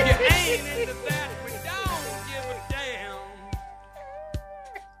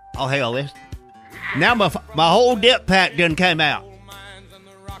 Oh, hell, this. Now my whole dip pack done came out.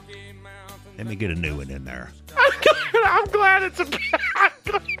 Let me get a new one in there. I'm glad it's a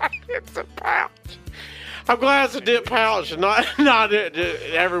pouch. I'm glad it's a dip pouch, not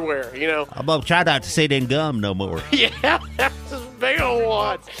everywhere, you know. I'm going to try not to sit in gum no more. Yeah, that's a big old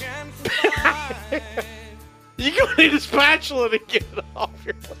one. You're going to need a spatula to get it off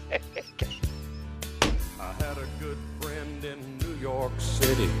your leg. I had a good friend in New York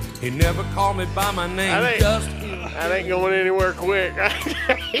City. He never called me by my name. That ain't going anywhere quick.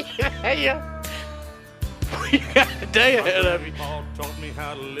 Yeah. You got a day ahead of you. Paul taught me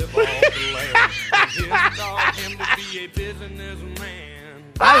how to live off the land. His taught him to be a businessman.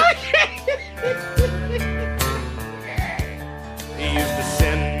 He used to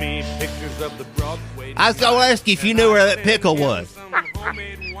send me pictures of the Broadway. I was going to ask you if you knew where that pickle was.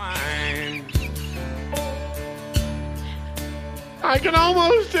 I can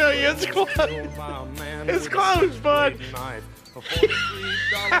almost tell you it's closed. It's closed, bud.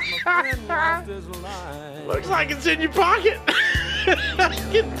 Looks like it's in your pocket. I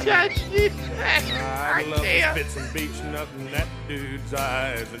can touch it. I love to spit some beach nut in that dude's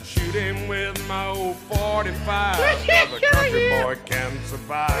eyes and shoot him with my old 45. So the country boy can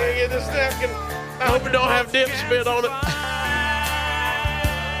survive. Get this napkin. I hope it don't have dip spit on it.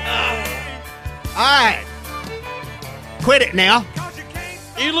 All right. Quit it now.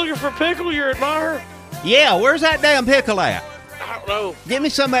 You looking for pickle, your admirer? Yeah, where's that damn pickle at? I don't know. Give me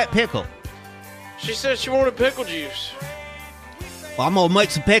some of that pickle. She said she wanted pickle juice. Well, I'm going to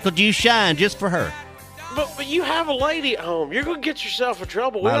make some pickle juice shine just for her. But you have a lady at home. You're going to get yourself in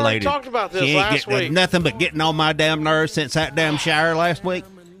trouble. We My already lady. talked about this She ain't last getting week. nothing but getting on my damn nerves since that damn shower last week.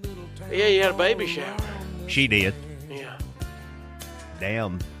 Yeah, you had a baby shower. She did. Yeah.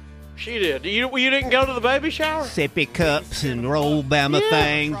 Damn. She did. You didn't go to the baby shower? Sippy cups and roll Bama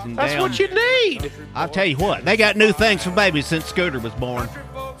things. And That's damn, what you need. I'll tell you what, they got new things for babies since Scooter was born.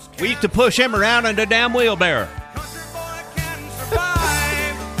 We used to push him around in the damn wheelbarrow.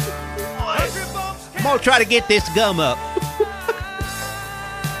 I'm going to try to get this gum up.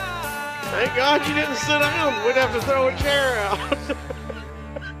 Thank God you didn't sit down. We'd have to throw a chair out.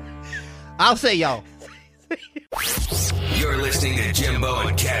 I'll see y'all. You're listening to Jimbo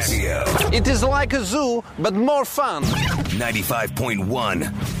and Casio. It is like a zoo, but more fun.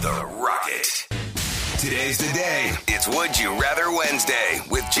 95.1 The Rocket. Today's the day. It's Would You Rather Wednesday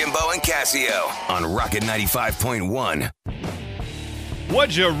with Jimbo and Casio on Rocket 95.1.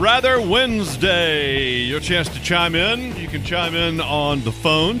 Would You Rather Wednesday. Your chance to chime in. You can chime in on the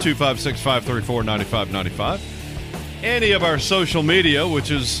phone, 256-534-9595. Any of our social media, which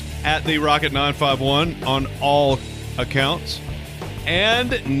is at the Rocket 951 on all accounts.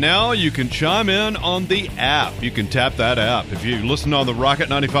 And now you can chime in on the app. You can tap that app. If you listen on the Rocket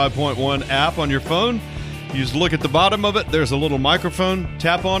 95.1 app on your phone, you just look at the bottom of it. There's a little microphone.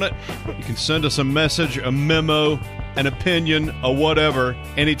 Tap on it. You can send us a message, a memo, an opinion, a whatever,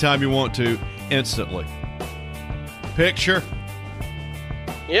 anytime you want to, instantly. Picture.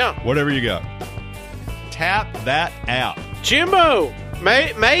 Yeah. Whatever you got. Tap that app. Jimbo,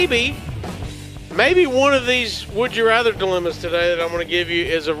 maybe one of these would you rather dilemmas today that I'm going to give you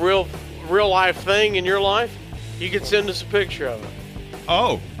is a real life thing in your life. You can send us a picture of it.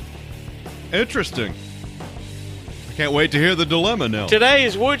 Oh, interesting. I can't wait to hear the dilemma now. Today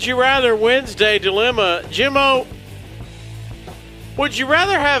is Would You Rather Wednesday dilemma. Jimbo, Would you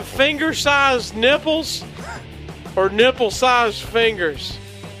rather have finger-sized nipples or nipple-sized fingers?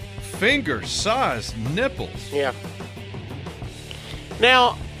 Finger-sized nipples? Yeah.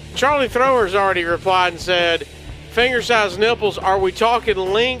 Now, Charlie Thrower's already replied and said, finger-sized nipples, are we talking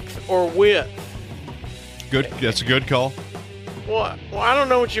length or width? Good. That's a good call. Well, I don't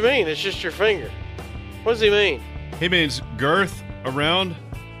know what you mean. It's just your finger. What does he mean? He means girth around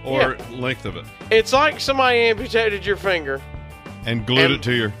or length of it. It's like somebody amputated your finger. And glued it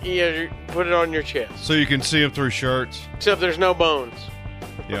to your... Yeah, you put it on your chest. So you can see them through shirts. Except there's no bones.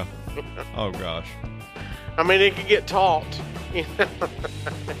 Yeah. Oh, gosh. I mean, it could get taut. You know what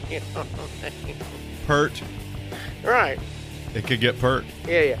I mean? Pert. Right. It could get pert.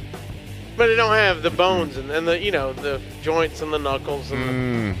 Yeah. But it don't have the bones and the, the joints and the knuckles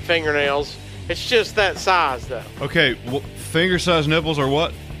and the fingernails. It's just that size, though. Okay, finger-sized nipples are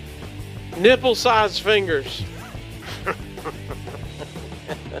what? Nipple-sized fingers.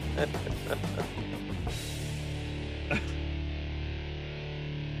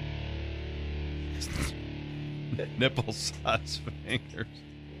 Nipple-sized fingers.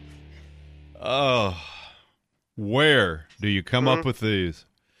 Oh, where do you come up with these?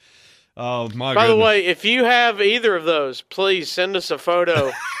 Oh, my By goodness. the way, if you have either of those, please send us a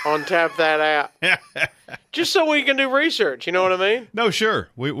photo on Tap That app. Just so we can do research, you know what I mean? No, sure.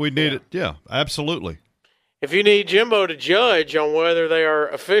 We need it. Yeah, absolutely. If you need Jimbo to judge on whether they are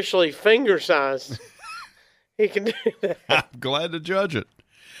officially finger-sized, he can do that. I'm glad to judge it.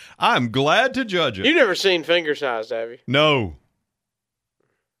 I'm glad to judge it. You've never seen finger-sized, have you? No.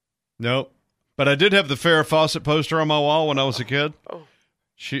 Nope. But I did have the Farrah Fawcett poster on my wall when I was a kid. Oh.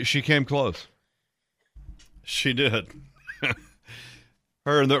 She came close. She did.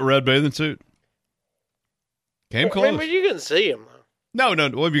 Her in that red bathing suit. Came close. But you couldn't see him, though. No.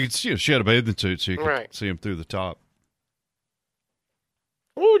 Well, you could see she had a bathing suit, so you could Right. see him through the top.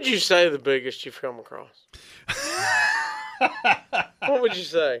 What would you say the biggest you've come across? What would you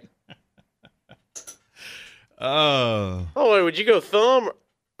say? Oh, wait, would you go thumb?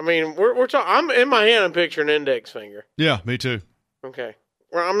 I mean, we're talking. I'm in my hand. I'm picturing index finger. yeah, me too. Okay.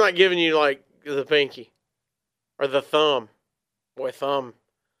 Well, I'm not giving you like the pinky or the thumb. Boy, thumb's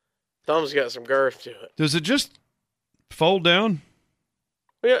got some girth to it. Does it just fold down?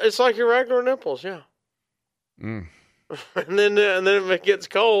 Yeah, it's like your regular nipples. Yeah. Mm. and then if it gets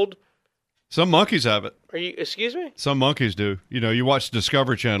cold, Some monkeys have it. Excuse me? Some monkeys do. You watch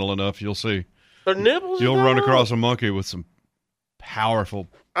Discovery Channel enough, you'll see. Their nipples? You'll run across a monkey with some powerful...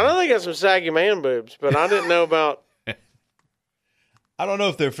 I know they got some saggy man boobs, but I didn't know about... I don't know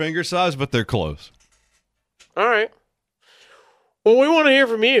if they're finger size, but they're close. All right. Well, we want to hear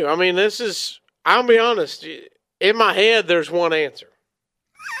from you. I mean, I'll be honest. In my head, there's one answer.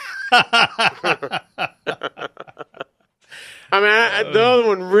 I mean, the other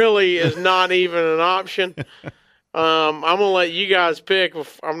one really is not even an option. I'm going to let you guys pick.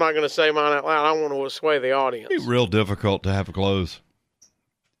 I'm not going to say mine out loud. I want to sway the audience. It'd be real difficult to have clothes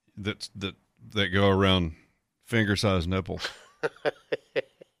that go around finger-sized nipples.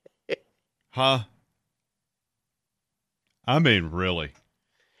 Huh? I mean, really.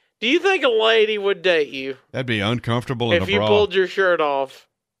 Do you think a lady would date you? That'd be uncomfortable in a bra. If you pulled your shirt off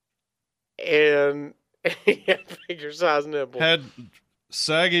and you had finger-sized nipples. Had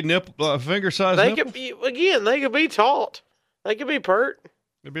saggy finger-sized They nipples? could be, again, they could be taut. They could be pert.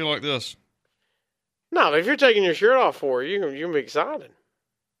 It'd be like this. No, if you're taking your shirt off for her, you're going to be excited.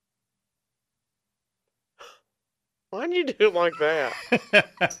 Why'd you do it like that?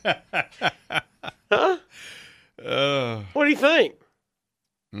 Huh? What do you think?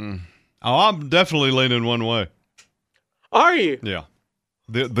 Oh, I'm definitely leaning one way. Are you? Yeah.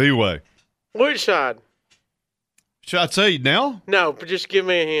 The way. Which side? Should I tell you now? No, but just give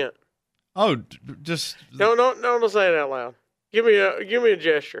me a hint. Oh, just... Don't say it out loud. Give me a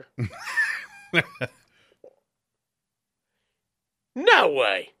gesture. No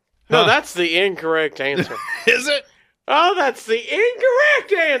way. No, Huh? that's the incorrect answer. Is it? Oh, that's the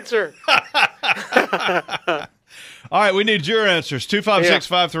incorrect answer. All right, we need your answers.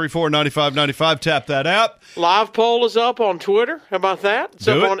 256-534-9595. Tap that app. Live poll is up on Twitter. How about that? It's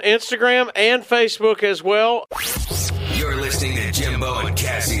up on Instagram and Facebook as well. You're listening to Jimbo and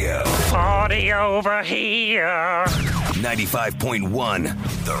Casio. Party over here.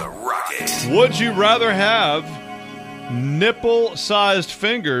 95.1 The Rocket. Would you rather have nipple-sized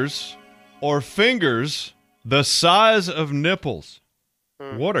fingers or fingers the size of nipples?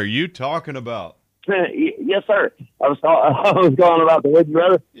 What are you talking about? Yes, sir. I was going about the would you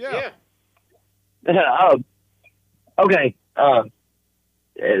rather. Yeah. Okay.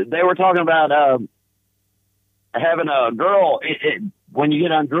 They were talking about having a girl when you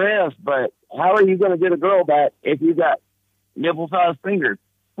get undressed, but how are you going to get a girl back if you got nipple-sized fingers?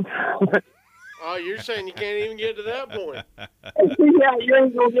 Oh, you're saying you can't even get to that point? Yeah, you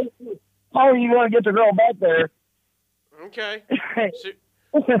ain't gonna get. How are you going to get the girl back there? Okay. So,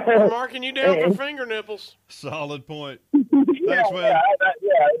 we're marking you down for finger nipples. Solid point. Yeah, Thanks, man.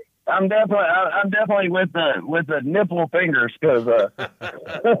 yeah. I'm definitely with the nipple fingers because. All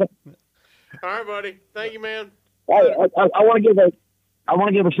right, buddy. Thank you, man. I want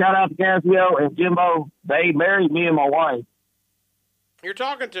to give a shout out to Casio and Jimbo. They married me and my wife. You're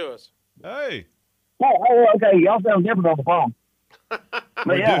talking to us. Hey. Oh, okay. Y'all sound different on the phone.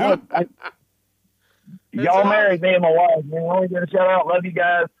 But yeah, y'all married me and my wife. Man, I want to give a shout out. Love you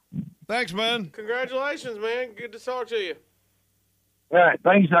guys. Thanks, man. Congratulations, man. Good to talk to you. All right.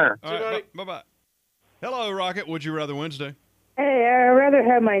 Thank you, sir. All right, bye-bye. Hello, Rocket. Would you rather Wednesday? Hey, I'd rather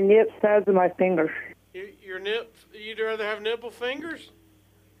have my nips size of my fingers. You'd rather have nipple fingers?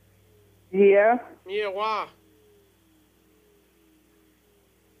 Yeah. Yeah, why?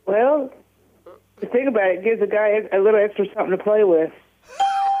 Well, think about it. It gives a guy a little extra something to play with.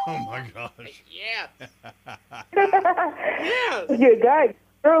 Oh, my gosh. Yeah. Yeah. Give a guy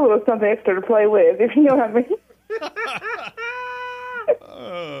a little something extra to play with, if you know what I mean.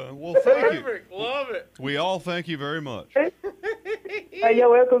 Well, thank you. Perfect. Love it. We all thank you very much. You're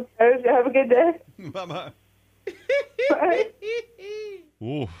welcome, sir. Have a good day. Bye-bye. Bye.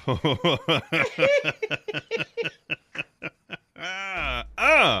 Ooh.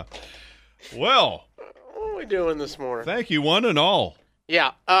 Well. What are we doing this morning? Thank you, one and all.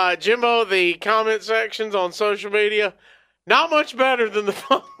 Yeah. Jimbo, the comment sections on social media, not much better than the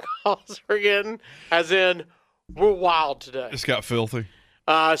phone calls we're getting, as in, we're wild today. It's got filthy.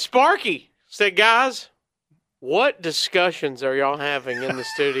 Sparky said, guys, what discussions are y'all having in the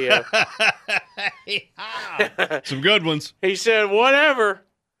studio? Some good ones. He said, whatever.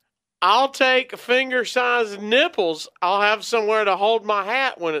 I'll take finger-sized nipples. I'll have somewhere to hold my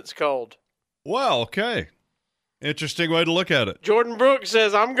hat when it's cold. Well, okay. Interesting way to look at it. Jordan Brooks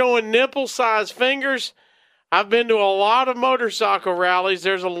says, I'm going nipple-sized fingers. I've been to a lot of motorcycle rallies.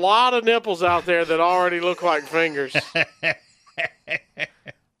 There's a lot of nipples out there that already look like fingers.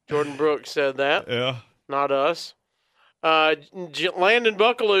 Jordan Brooks said that. Yeah. Not us. Landon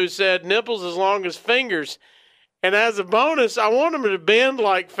Buckaloo said nipples as long as fingers. And as a bonus, I want them to bend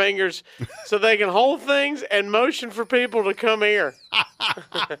like fingers so they can hold things and motion for people to come here.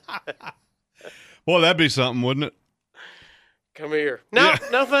 Boy, that'd be something, wouldn't it? Come here. No,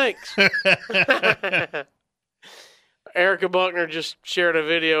 no thanks. Erica Buckner just shared a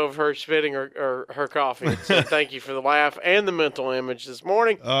video of her spitting her coffee. So thank you for the laugh and the mental image this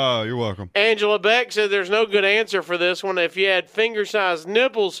morning. Oh, you're welcome. Angela Beck said there's no good answer for this one. If you had finger-sized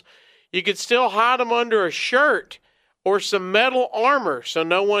nipples, you could still hide them under a shirt or some metal armor so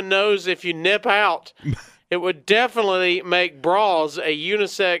no one knows if you nip out. It would definitely make bras a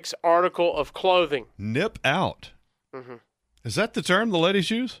unisex article of clothing. Nip out? Mm-hmm. Is that the term the ladies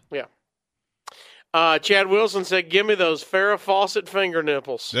use? Yeah. Chad Wilson said, give me those Farrah Fawcett finger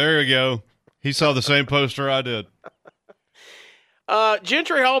nipples. There you go. He saw the same poster I did.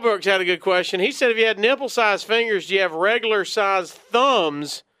 Gentry Holbrook's had a good question. He said, if you had nipple-sized fingers, do you have regular-sized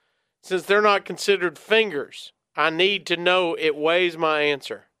thumbs since they're not considered fingers? I need to know. It weighs my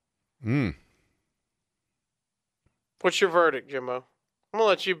answer. What's your verdict, Jimbo? I'm going to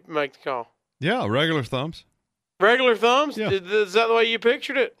let you make the call. Yeah, regular thumbs. Regular thumbs? Yeah. Is that the way you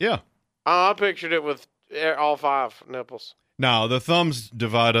pictured it? Yeah. I pictured it with all 5 nipples. No, the thumbs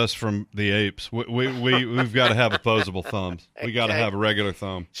divide us from the apes. We've got to have opposable thumbs. We got to have a regular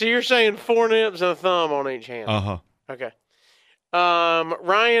thumb. So you're saying 4 nips and a thumb on each hand? Uh-huh. Okay.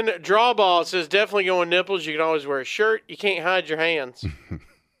 Ryan Drawball says, definitely going nipples. You can always wear a shirt. You can't hide your hands. You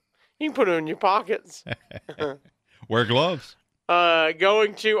can put them in your pockets. Wear gloves.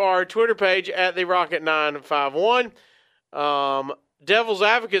 Going to our Twitter page at the Rocket951. Devil's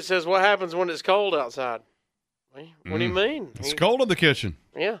Advocate says, what happens when it's cold outside? What do you mean? It's cold in the kitchen.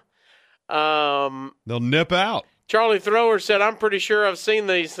 Yeah. They'll nip out. Charlie Thrower said, I'm pretty sure I've seen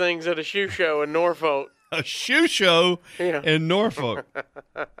these things at a shoe show in Norfolk. A shoe show in Norfolk.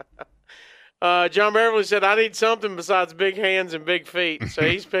 John Beverly said, I need something besides big hands and big feet. So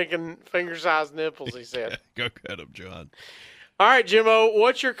he's picking finger-sized nipples, he said. Go get him, John. All right, Jimbo,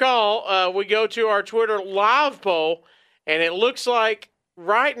 what's your call? We go to our Twitter live poll, and it looks like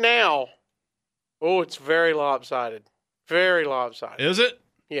right now, it's very lopsided. Very lopsided. Is it?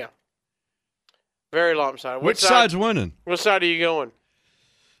 Yeah. Very lopsided. Which side's winning? What side are you going?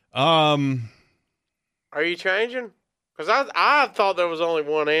 Are you changing? Because I thought there was only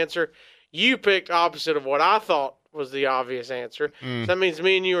one answer. You picked opposite of what I thought was the obvious answer. So that means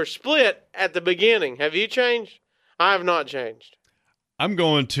me and you are split at the beginning. Have you changed? I have not changed. I'm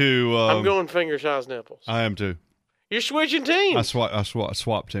going to. I'm going finger-sized nipples. I am too. You're switching teams. I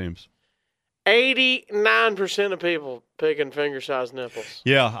swap teams. 89% of people picking finger-sized nipples.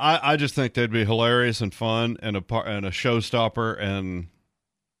 Yeah, I just think they'd be hilarious and fun and a showstopper, and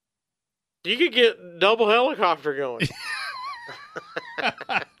you could get double helicopter going.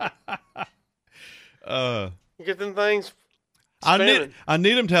 Get them things spinning. I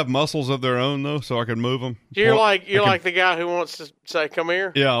need them to have muscles of their own though, so I can move them. You're like the guy who wants to say, "Come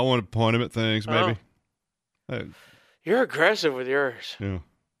here." Yeah, I want to point them at things. Maybe. Oh. You're aggressive with yours. Yeah.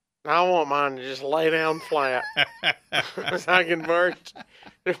 I want mine to just lay down flat, so I can wear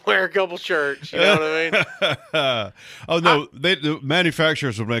a couple shirts. You know what I mean? The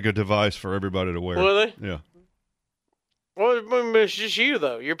manufacturers will make a device for everybody to wear. Will they? Yeah. Well, it's just you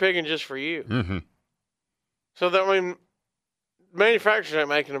though. You're picking just for you. Mm-hmm. So that manufacturers ain't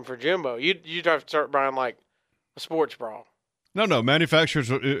making them for Jimbo. You'd have to start buying like a sports bra. No. Manufacturers.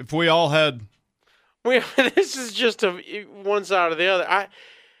 If we all had. This is just one side or the other.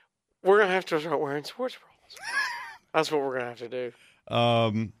 We're going to have to start wearing sports bras. That's what we're going to have to do.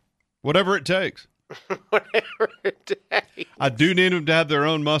 Whatever it takes. Whatever it takes. I do need them to have their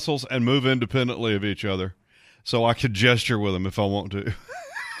own muscles and move independently of each other, so I could gesture with them if I want to.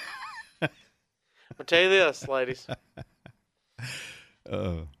 I'll tell you this, ladies.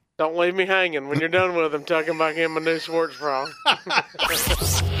 Don't leave me hanging. When you're done with them, tuck them back in my new sports bra.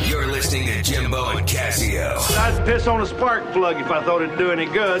 You're listening to Jimbo and Casio. I'd piss on a spark plug if I thought it'd do any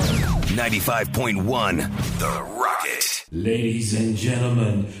good. 95.1 The Rocket. Ladies and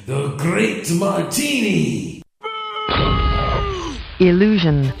gentlemen, the Great Martini.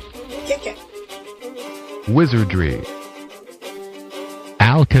 Illusion. Wizardry.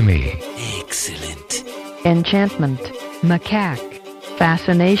 Alchemy. Excellent. Enchantment. Macaque.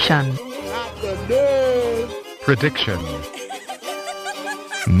 Fascination. Prediction.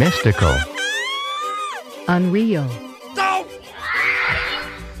 Mystical. Unreal.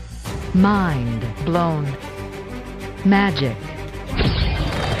 Mind blown. Magic.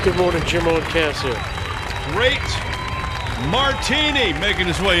 Good morning, Jimbo and Cassie. Great Martini making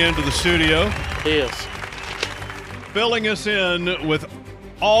his way into the studio. Yes. Filling us in with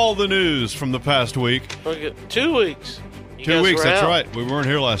all the news from the past week. Okay, 2 weeks. 2 weeks, that's right. We weren't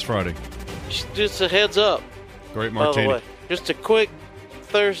here last Friday. Just a heads up. Great Martini. By the way. Just a quick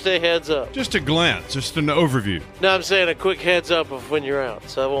Thursday heads up. Just a glance, just an overview. No, I'm saying a quick heads up of when you're out,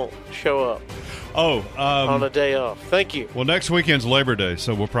 so I won't show up. On a day off. Thank you. Well, next weekend's Labor Day,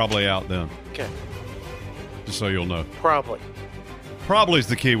 so we're probably out then. Okay. Just so you'll know. Probably. Probably's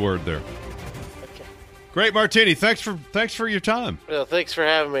the key word there. Okay. Great Martini. Thanks for your time. Well, thanks for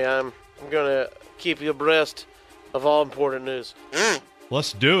having me. I'm going to keep you abreast of all important news.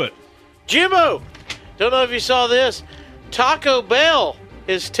 Let's do it. Jimbo! Don't know if you saw this. Taco Bell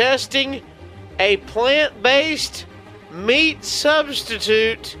is testing a plant-based meat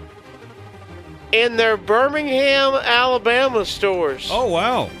substitute in their Birmingham, Alabama stores. Oh,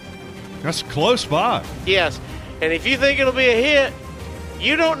 wow. That's close by. Yes. And if you think it'll be a hit,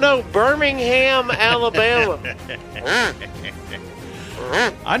 you don't know Birmingham, Alabama.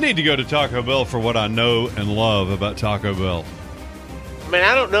 I need to go to Taco Bell for what I know and love about Taco Bell. I mean,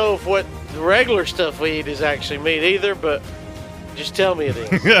 I don't know if what the regular stuff we eat is actually meat either, but just tell me it is.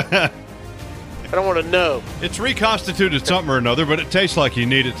 I don't want to know. It's reconstituted something or another, but it tastes like you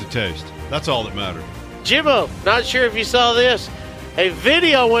need it to taste. That's all that matters. Jimbo, not sure if you saw this. A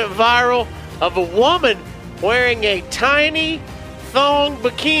video went viral of a woman wearing a tiny thong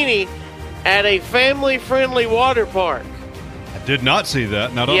bikini at a family-friendly water park. I did not see that,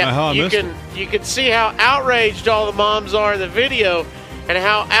 and I don't know how I missed it. You can see how outraged all the moms are in the video and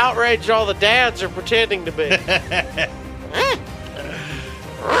how outraged all the dads are pretending to be.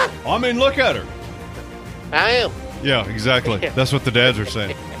 I mean, look at her. I am. Yeah, exactly. Yeah. That's what the dads are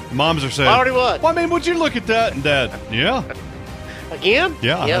saying. Moms are saying. Already what? Well, I mean, would you look at that? And Dad, yeah. Again?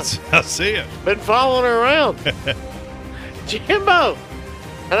 Yeah, I see it. Been following her around. Jimbo, I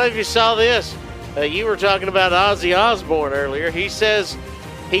don't know if you saw this. You were talking about Ozzy Osbourne earlier. He says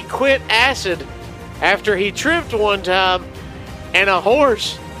he quit acid after he tripped one time and a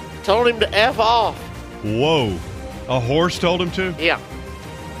horse told him to F off. Whoa. A horse told him to? Yeah.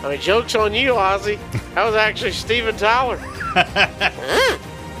 I mean, joke's on you, Ozzy. That was actually Steven Tyler.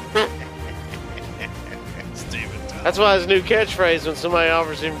 Steven Tyler. That's why his new catchphrase when somebody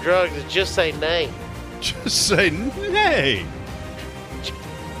offers him drugs is just say nay. Just say nay.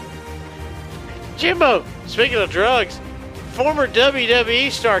 Jimbo, speaking of drugs, former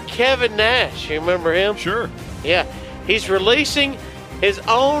WWE star Kevin Nash. You remember him? Sure. Yeah. He's releasing his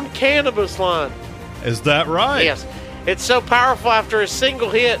own cannabis line. Is that right? Yes. It's so powerful after a single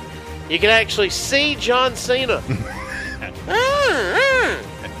hit, you can actually see John Cena.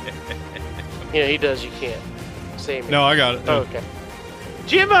 Yeah, he does. You can't see me. No, I got it. Oh, okay.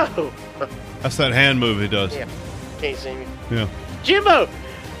 Jimbo! That's that hand move he does. Yeah. Can't see me. Yeah. Jimbo!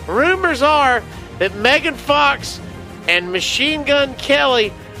 Rumors are that Megan Fox and Machine Gun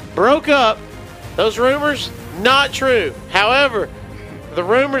Kelly broke up. Those rumors, not true. However, the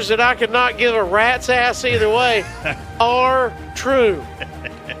rumors that I could not give a rat's ass either way are true.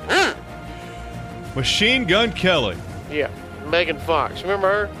 Machine Gun Kelly. Yeah, Megan Fox.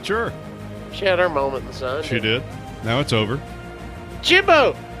 Remember her? Sure. She had her moment in the sun. She did. Now it's over.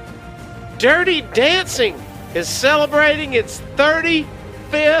 Jimbo! Dirty Dancing is celebrating its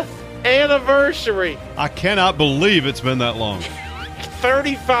 35th anniversary. I cannot believe it's been that long.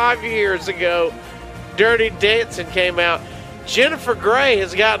 35 years ago, Dirty Dancing came out. Jennifer Grey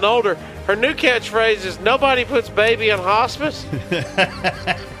has gotten older. Her new catchphrase is, nobody puts baby in hospice.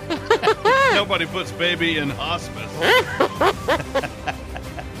 Nobody puts baby in hospice.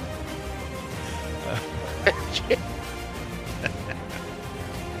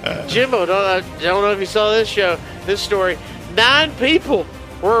 Jimbo, don't know if you saw this story. 9 people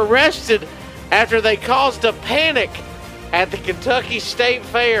were arrested after they caused a panic at the Kentucky State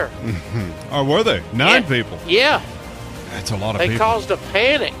Fair. Or were they? 9 people? Yeah. That's a lot of They people. caused a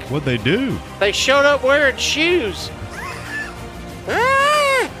panic. What'd they do? They showed up wearing shoes.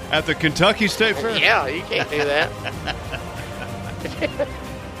 At the Kentucky State Fair? Yeah, you can't do that.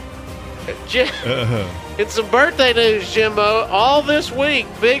 It's some birthday news, Jimbo. All this week,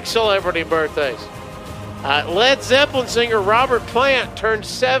 big celebrity birthdays. Led Zeppelin singer Robert Plant turned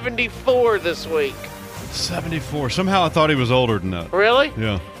 74 this week. 74. Somehow I thought he was older than that. Really?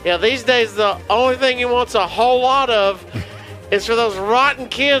 Yeah. Yeah, these days the only thing he wants a whole lot of is for those rotten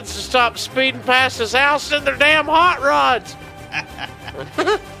kids to stop speeding past his house in their damn hot rods.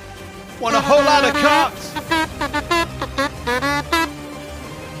 Want a whole lot of cops.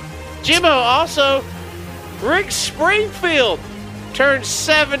 Jimbo, also, Rick Springfield turned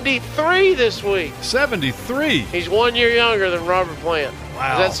 73 this week. 73? He's 1 year younger than Robert Plant.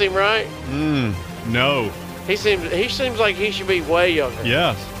 Wow. Does that seem right? No. He seems like he should be way younger.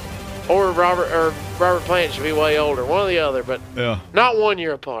 Yes. Or Robert Plant should be way older. One or the other, but Yeah. not 1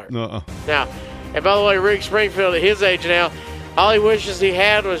 year apart. Uh-uh. Now, and by the way, Rick Springfield at his age now, all he wishes he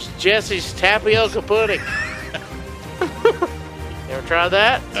had was Jesse's tapioca pudding. Ever tried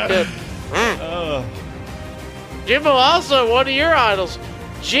that? It's good. Jimbo, also one of your idols,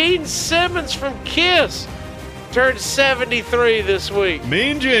 Gene Simmons from Kiss, turned 73 this week.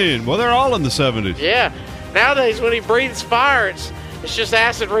 Mean Gene. Well, they're all in the 70s. Yeah. Nowadays, when he breathes fire, it's just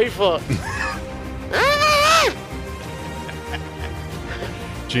acid reflux.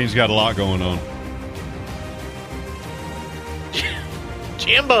 Gene's got a lot going on.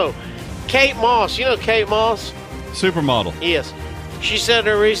 Jimbo, Kate Moss. You know Kate Moss? Supermodel. Yes. She said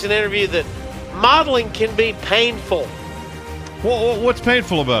in a recent interview that modeling can be painful. What's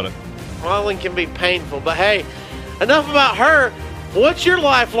painful about it? Modeling can be painful. But hey, enough about her. What's your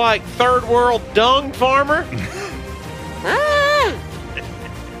life like, third world dung farmer?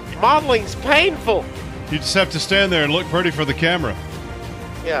 Modeling's painful. You just have to stand there and look pretty for the camera.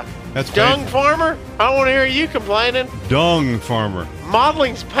 Yeah. That's dung painful. farmer? I don't want to hear you complaining. Dung farmer.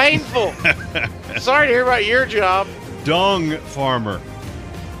 Modeling's painful. Sorry to hear about your job. Dung farmer.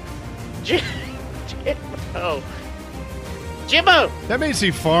 Jimbo. That means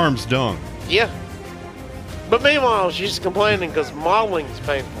he farms dung. Yeah. But meanwhile, she's complaining because modeling is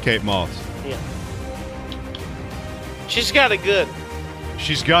painful. Kate Moss. Yeah. She's got it good.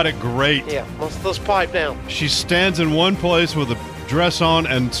 She's got it great. Yeah. Let's pipe down. She stands in one place with a dress on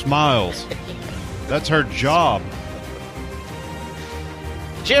and smiles. That's her job.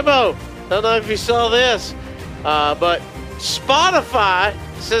 Jimbo, don't know if you saw this, but Spotify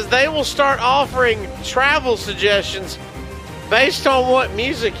says they will start offering travel suggestions based on what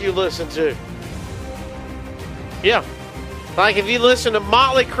music you listen to. Yeah. Like if you listen to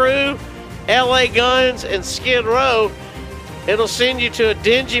Motley Crue, LA Guns, and Skid Row, it'll send you to a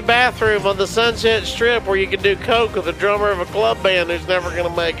dingy bathroom on the Sunset Strip where you can do coke with the drummer of a club band who's never going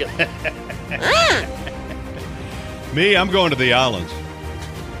to make it. Me, I'm going to the islands.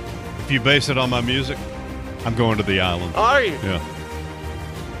 If you base it on my music, I'm going to the islands. Are you? Yeah.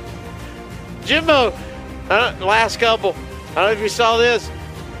 Jimbo, last couple. I don't know if you saw this.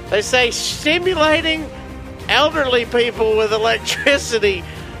 They say stimulating elderly people with electricity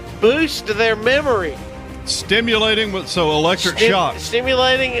boosts their memory. Stimulating with electric shock.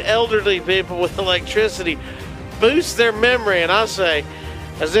 Stimulating elderly people with electricity boosts their memory, and I say,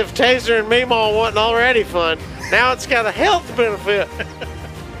 as if tasering Meemaw wasn't already fun, now it's got a health benefit.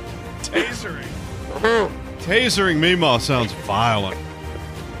 Tasering. Tasering Meemaw sounds violent.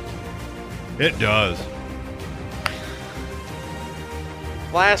 It does.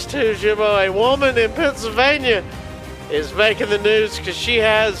 Last two, Jimbo. A woman in Pennsylvania is making the news because she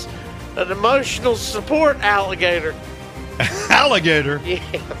has an emotional support alligator. Alligator?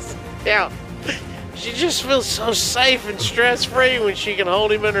 Yes. Yeah. She just feels so safe and stress-free when she can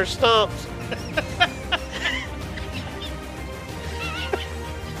hold him in her stumps.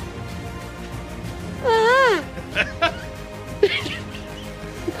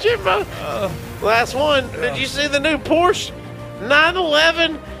 Jimbo, last one. Did you see the new Porsche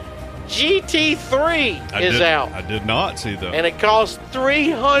 911 GT3 is out? I did not see that. And it costs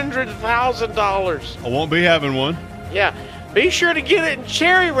 $300,000. I won't be having one. Yeah. Be sure to get it in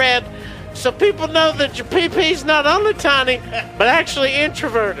cherry red so people know that your PP-'s not only tiny, but actually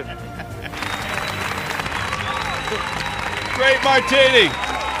introverted. Great Martini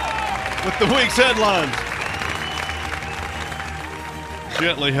with the week's headlines.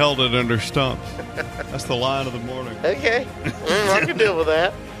 Gently held it under stumps. That's the line of the morning. Okay. I can deal with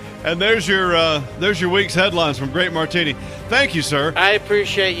that. And there's your week's headlines from Great Martini. Thank you, sir. I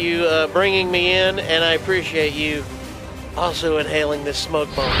appreciate you bringing me in, and I appreciate you also inhaling this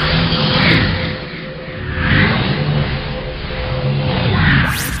smoke bomb.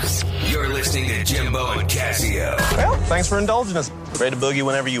 You're listening to Jimbo and Casio. Well, thanks for indulging us. Ready to boogie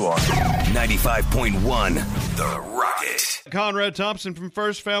whenever you are. 95.1 The Rocket. Conrad Thompson from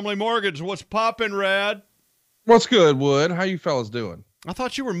First Family Mortgage. What's poppin', Rad? What's good, Wood? How you fellas doing? I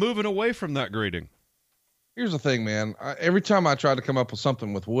thought you were moving away from that greeting. Here's the thing, man. Every time I tried to come up with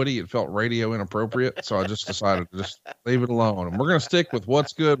something with Woody, it felt radio inappropriate. So I just decided to just leave it alone. And we're going to stick with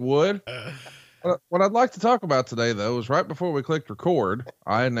what's good, Wood. What I'd like to talk about today, though, is right before we clicked record,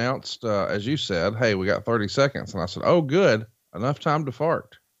 I announced, as you said, hey, we got 30 seconds. And I said, oh, good. Enough time to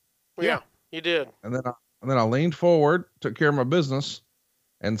fart. Yeah, you did. And then I leaned forward, took care of my business,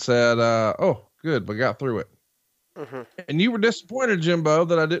 and said, oh, good. We got through it. Mm-hmm. And you were disappointed, Jimbo,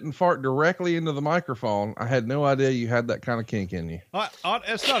 that I didn't fart directly into the microphone. I had no idea you had that kind of kink in you.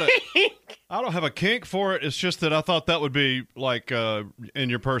 It's not I don't have a kink for it. It's just that I thought that would be like in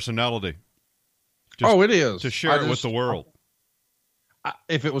your personality. It is. To share it with the world.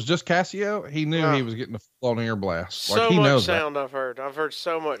 If it was just Casio, he knew he was getting a full-on air blast. So he much knows sound that. I've heard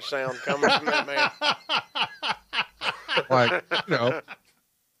so much sound coming from that man.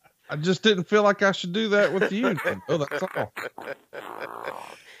 I just didn't feel like I should do that with you. Oh, that's all.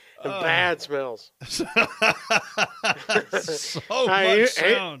 Bad smells. So much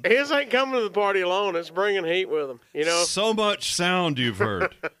sound. His ain't coming to the party alone. It's bringing heat with him. You know, so much sound you've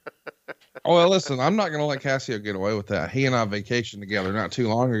heard. Oh, well, listen, I'm not going to let Casio get away with that. He and I vacationed together not too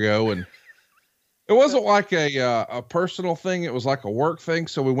long ago, and it wasn't like a personal thing. It was like a work thing.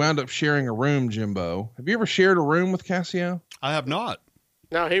 So we wound up sharing a room, Jimbo. Have you ever shared a room with Casio? I have not.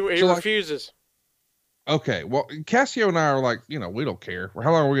 No, he refuses. Okay. Well, Casio and I are like, we don't care.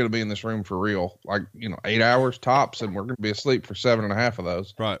 How long are we going to be in this room for real? 8 hours tops, and we're going to be asleep for 7.5 of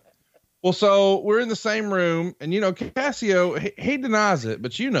those. Right. Well, so we're in the same room, and Casio, he denies it,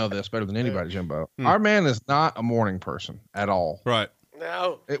 but you know this better than anybody, Jimbo. Our man is not a morning person at all. Right.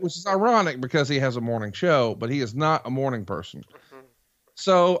 No. It was ironic because he has a morning show, but he is not a morning person.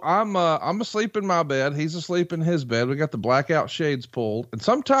 So I'm asleep in my bed. He's asleep in his bed. We got the blackout shades pulled, and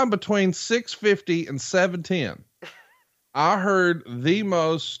sometime between 6:50 and 7:10, I heard the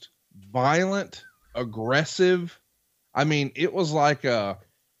most violent, aggressive. I mean, it was like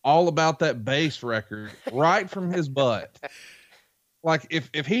All About That Bass record right from his butt. Like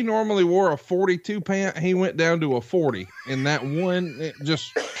if he normally wore a 42 pant, he went down to a 40 in that one. It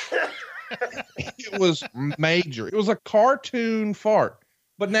was major. It was a cartoon fart.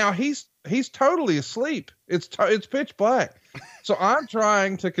 But now he's totally asleep. It's pitch black. So I'm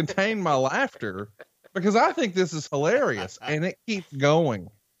trying to contain my laughter because I think this is hilarious, and it keeps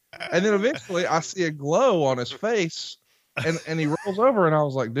going. And then eventually I see a glow on his face, and he rolls over, and I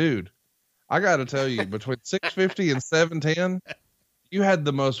was like, dude, I got to tell you, between 6:50 and 7:10, you had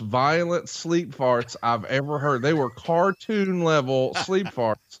the most violent sleep farts I've ever heard. They were cartoon level sleep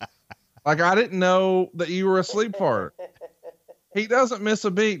farts. Like, I didn't know that you were a sleep fart. He doesn't miss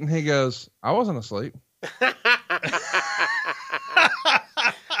a beat, and he goes, I wasn't asleep.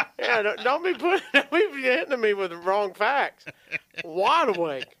 Yeah, don't be hitting me with the wrong facts. Wide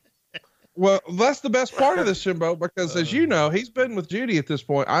awake. Well, that's the best part of this, Jimbo, because as you know, he's been with Judy at this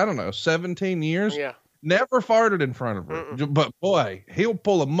point, I don't know, 17 years. Yeah. Never farted in front of her. But boy, he'll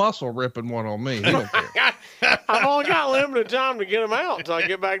pull a muscle ripping one on me. He don't care. I've only got limited time to get him out until I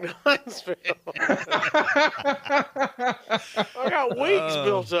get back to Huntsville. I got weeks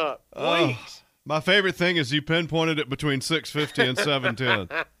built up. Weeks. My favorite thing is you pinpointed it between 6:50 and 7:10.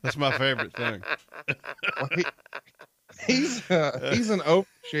 That's my favorite thing. He's an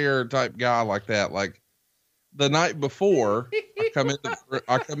overshare type guy like that. Like the night before,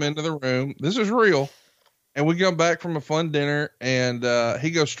 I come into the room. This is real. And we come back from a fun dinner, and he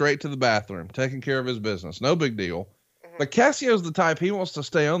goes straight to the bathroom, taking care of his business. No big deal. But Cassio's the type, he wants to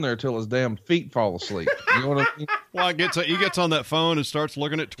stay on there till his damn feet fall asleep. You know what I mean? Well, he gets on that phone and starts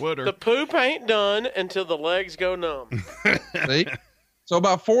looking at Twitter. The poop ain't done until the legs go numb. See? So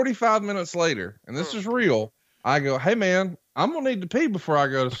about 45 minutes later, and this is real, I go, hey, man, I'm going to need to pee before I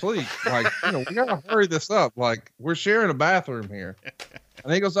go to sleep. Like, we got to hurry this up. Like, we're sharing a bathroom here.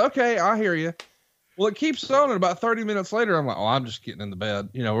 And he goes, okay, I hear you. Well, it keeps on, and about 30 minutes later, I'm like, oh, I'm just getting in the bed.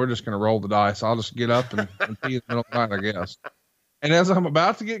 We're just going to roll the dice. I'll just get up and pee in the middle of the night, I guess. And as I'm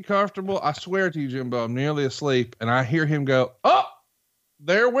about to get comfortable, I swear to you, Jimbo, I'm nearly asleep, and I hear him go, oh,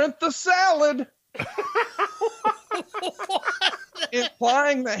 there went the salad.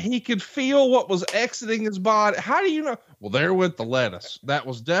 Implying that he could feel what was exiting his body. How do you know? Well, there went the lettuce. That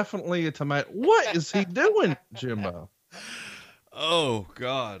was definitely a tomato. What is he doing, Jimbo? Oh,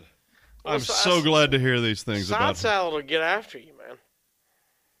 God. I'm so glad to hear these things about him. Side salad will get after you, man.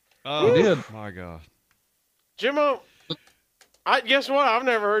 Oh, he did. My God. Jimbo, guess what? I've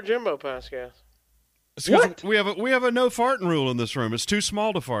never heard Jimbo pass gas. What? We have a no farting rule in this room. It's too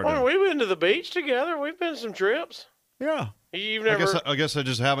small to fart in. We've been to the beach together. We've been to some trips. Yeah. You've never. I guess I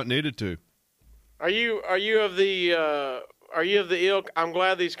just haven't needed to. Are you of the ilk? I'm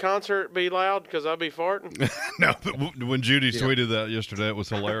glad these concerts be loud because I'll be farting. No, but when Judy tweeted that yesterday, it was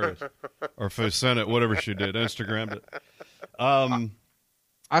hilarious. Or if I sent it, whatever she did, Instagrammed it.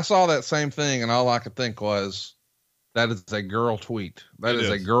 I saw that same thing, and all I could think was, that is a girl tweet. That is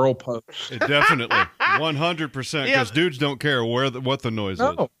a girl post. It definitely, 100%, because dudes don't care what the noise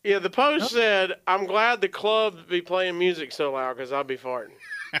is. Yeah, the post said, I'm glad the club be playing music so loud because I'll be farting.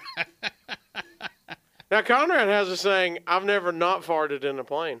 Now, Conrad has a saying, I've never not farted in a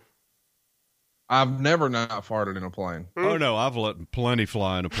plane. I've never not farted in a plane. Oh, no, I've let plenty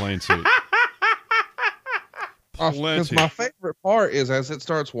fly in a plane seat. Because my favorite part is as it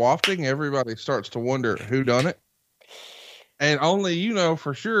starts wafting, everybody starts to wonder who done it. And only you know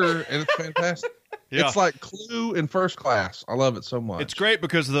for sure, and it's fantastic. Yeah. It's like Clue in First Class. I love it so much. It's great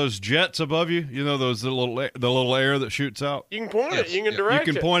because of those jets above you. Those the little air that shoots out. You can point it. You can direct it.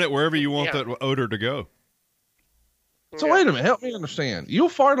 You can point it wherever you want that odor to go. So wait a minute, help me understand. You'll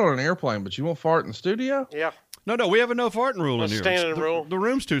fart on an airplane, but you won't fart in the studio? Yeah. No, we have a no farting rule in here. Standing rule. The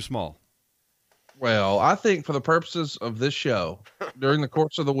room's too small. Well, I think for the purposes of this show, during the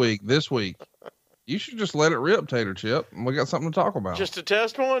course of the week, this week, you should just let it rip, Tater Chip, and we got something to talk about. Just to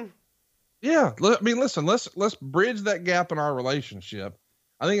test one? Yeah. Listen, let's bridge that gap in our relationship.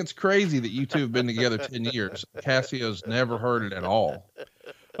 I think it's crazy that you two have been together 10 years. Cassio's never heard it at all.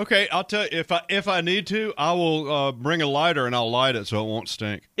 Okay, I'll tell you, if I need to, I will bring a lighter and I'll light it so it won't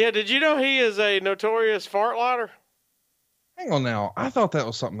stink. Yeah, did you know he is a notorious fart lighter? Hang on now. I thought that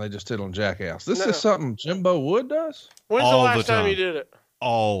was something they just did on Jackass. This is something Jimbo Wood does? When's the last time you did it?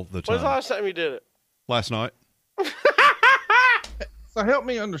 All the time. When's the last time you did it? Last night. So help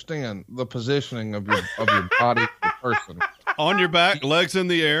me understand the positioning of your body, the person. On your back, legs in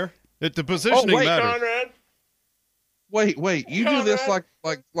the air. The positioning matters. Conrad. Wait. You do this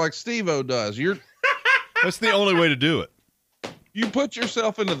like Steve-O does. That's the only way to do it. You put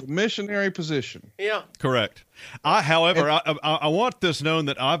yourself into the missionary position. Yeah. Correct. However, I want this known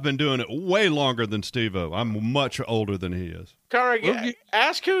that I've been doing it way longer than Steve-O. I'm much older than he is. Conrad,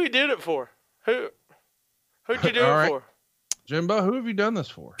 ask who he did it for. Who'd you do it for? Jimbo, who have you done this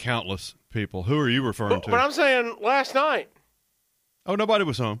for? Countless people. Who are you referring to? But I'm saying last night. Oh, nobody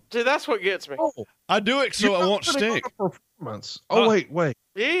was home. See, that's what gets me. Oh, I do it so it won't stink. Performance. Oh, wait.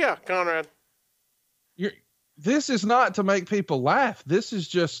 Yeah, Conrad. This is not to make people laugh. This is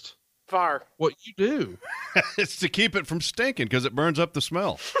just fire. What you do. It's to keep it from stinking because it burns up the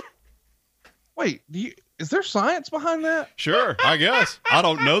smell. Wait, is there science behind that? Sure, I guess. I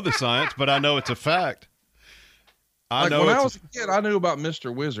don't know the science, but I know it's a fact. When I was a kid, I knew about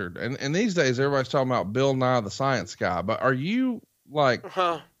Mr. Wizard, and these days everybody's talking about Bill Nye the Science Guy. But are you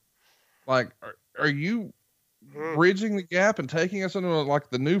are you bridging the gap and taking us into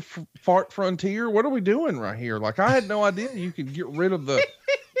the new fart frontier? What are we doing right here? I had no idea you could get rid of the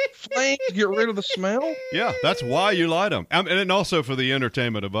flames, get rid of the smell. Yeah, that's why you light them, and also for the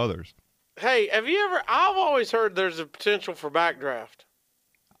entertainment of others. Hey, have you ever? I've always heard there's a potential for backdraft.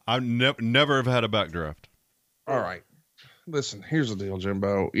 I've never have had a backdraft. All right. Listen, here's the deal,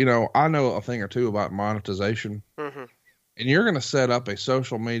 Jimbo. You know, I know a thing or two about monetization, Mm-hmm. and you're going to set up a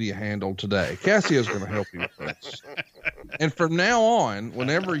social media handle today. Cassio's going to help you with this. And from now on,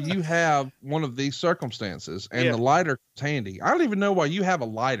 whenever you have one of these circumstances and the lighter comes handy, I don't even know why you have a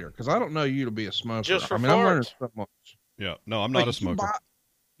lighter because I don't know you to be a smoker. Just for I'm learning farts. so much. Yeah, no, I'm not a smoker.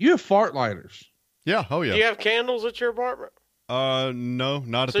 You have fart lighters. Yeah, oh yeah. Do you have candles at your apartment? No,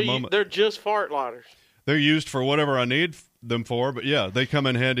 not at the moment. They're just fart lighters. They're used for whatever I need them for, but yeah, they come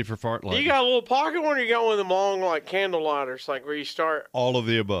in handy for fart lighting. You got a little pocket one, or you got one of them long, like, candle lighters, like where you start? All of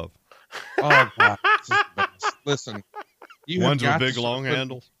the above. Oh, God. Listen. Ones with big, long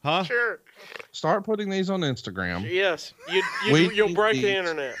handles. Huh? Sure. Start putting these on Instagram. Yes. You'll break the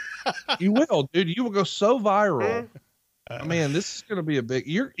internet. You will, dude. You will go so viral. Man, this is going to be a big...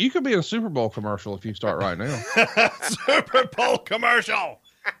 You could be in a Super Bowl commercial if you start right now. Super Bowl commercial!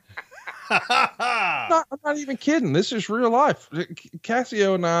 I'm not even kidding. This is real life.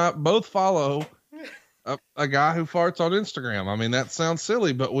 Cassio and I both follow a guy who farts on Instagram. I mean, that sounds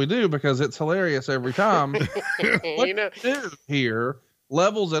silly, but we do because it's hilarious every time. What you do here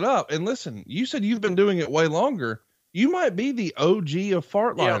levels it up. And listen, you said you've been doing it way longer. You might be the OG of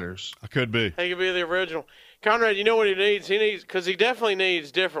fart lighters. I could be. He could be the original. Conrad, you know what he needs? Because he definitely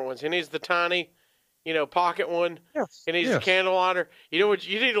needs different ones. He needs the tiny, pocket one. Yes. He needs the candle lighter. You know what?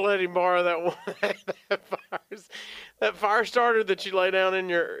 You need to let him borrow that one, that fire starter that you lay down in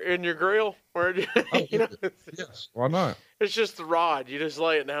your grill. Where yes, why not? It's just the rod. You just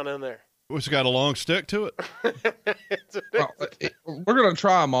lay it down in there. It's got a long stick to it. We're gonna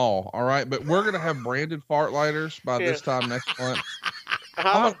try them all right? But we're gonna have branded fart lighters by this time next month.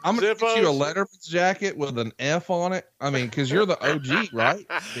 I'm gonna get you a Letterman's jacket with an F on it. I mean, because you're the OG, right?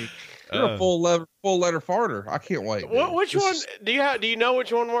 I mean, you're a full letter farter. I can't wait. Which one do you have? Do you know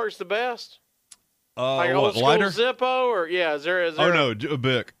which one works the best? Like old school lighter? Zippo or is there? Oh no, a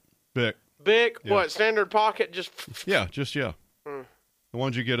Bic. Bic. Yeah. What standard pocket? Just the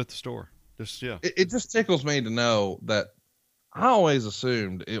ones you get at the store. It just tickles me to know that I always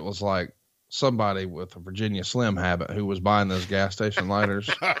assumed it was like somebody with a Virginia Slim habit who was buying those gas station lighters.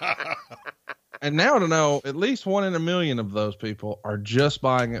 And now to know at least 1 in a million of those people are just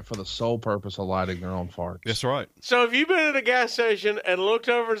buying it for the sole purpose of lighting their own farts. That's right. So if you've been at a gas station and looked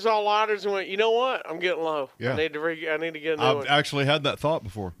over and saw lighters and went, you know what? I'm getting low. Yeah. I need to get a new I've one. actually had that thought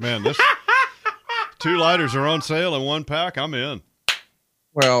before. Man, this 2 lighters are on sale in 1 pack. I'm in.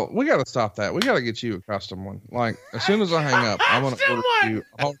 Well, we got to stop that. We got to get you a custom one. Like, as soon as I hang up, I'm going to order you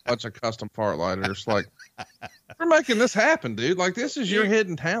a whole bunch of custom fart lighters. Like, we're making this happen, dude. Like, this is your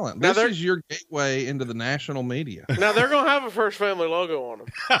hidden talent. This is your gateway into the national media. Now they're going to have a First Family logo on them.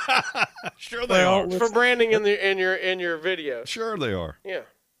 Sure they are. For branding in your videos. Sure they are. Yeah.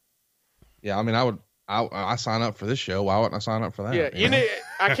 Yeah, I mean, I sign up for this show. Why wouldn't I sign up for that? Yeah,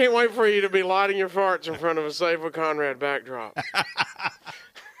 I can't wait for you to be lighting your farts in front of a Save with Conrad backdrop.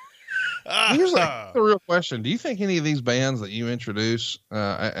 Here's the real question. Do you think any of these bands that you introduce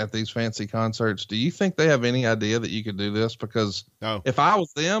at these fancy concerts, do you think they have any idea that you could do this? Because if I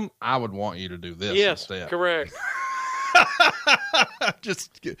was them, I would want you to do this instead. Correct.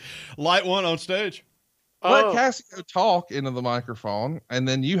 Just light one on stage. Let Cassio talk into the microphone, and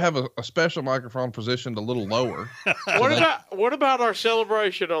then you have a special microphone positioned a little lower. What about our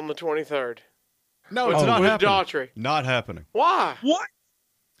celebration on the 23rd? No, it's not happening. Daughtry. Not happening. Why? What?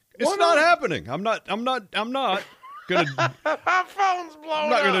 It's not happening. I'm not gonna. My phone's blowing I'm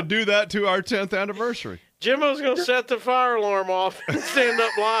not gonna up. do that to our 10th anniversary. Jimbo's gonna set the fire alarm off and stand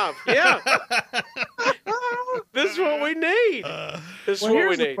up live. Yeah. This is what we need. This is what we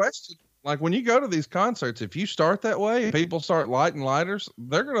here's the need. question. Like, when you go to these concerts, if you start that way, people start lighting lighters,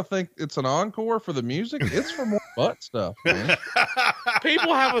 they're going to think it's an encore for the music. It's for more butt stuff, man.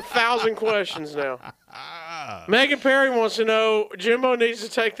 People have 1,000 questions now. Megan Perry wants to know, Jimbo needs to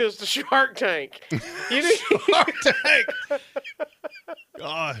take this to Shark Tank. Shark Tank.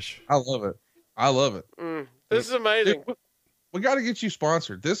 Gosh. I love it. This is amazing. Dude, we got to get you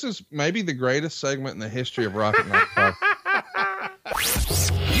sponsored. This is maybe the greatest segment in the history of Rocket 95.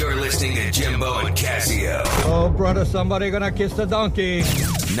 You're listening to Jimbo and Cassio. Oh, brother, somebody gonna kiss the donkey.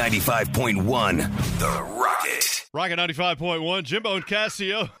 95.1, The Rocket. Rocket 95.1, Jimbo and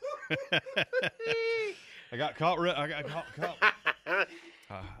Cassio. I got caught.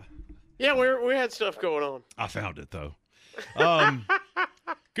 Yeah, we had stuff going on. I found it, though.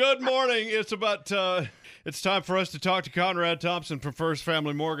 Good morning. It's time for us to talk to Conrad Thompson from First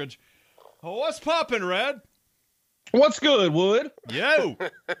Family Mortgage. What's poppin', Rad? What's good, Wood? Yo.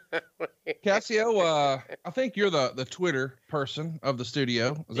 Cassio, I think you're the Twitter person of the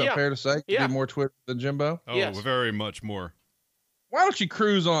studio. Is that fair to say? You do more Twitter than Jimbo? Oh, very much more. Why don't you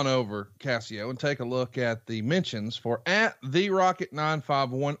cruise on over, Cassio, and take a look at the mentions for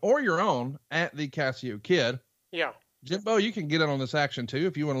 @TheRocket951 or your own @TheCassioKid. Yeah. Jimbo, you can get in on this action too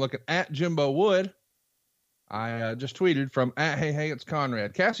if you want to look at Jimbo Wood. I just tweeted from @Hey, it's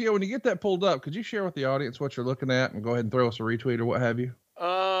Conrad. Cassio, when you get that pulled up, could you share with the audience what you're looking at and go ahead and throw us a retweet or what have you?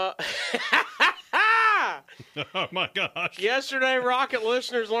 Oh my gosh. Yesterday, Rocket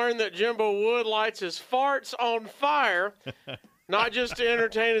listeners learned that Jimbo Wood lights his farts on fire, not just to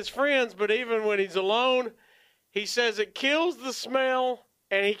entertain his friends, but even when he's alone. He says it kills the smell,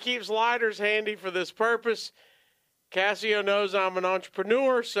 and he keeps lighters handy for this purpose. Cassio knows I'm an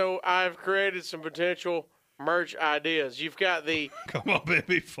entrepreneur, so I've created some potential merch ideas. You've got the Come on,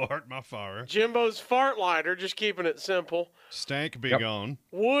 baby, fart my fire. Jimbo's fart lighter, just keeping it simple. Stank be gone.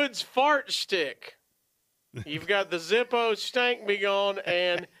 Wood's fart stick. You've got the Zippo stank be gone,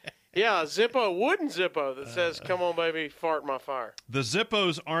 and Zippo, wooden Zippo that says, "Come on, baby, fart my fire." The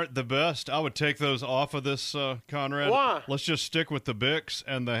Zippos aren't the best. I would take those off of this, Conrad. Why? Let's just stick with the Bics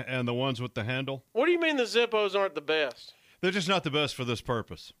and the ones with the handle. What do you mean the Zippos aren't the best? They're just not the best for this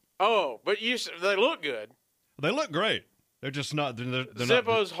purpose. Oh, but they look good. They look great. They're just not. They're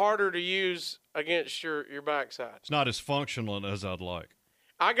Zippo's harder to use against your backside. It's not as functional as I'd like.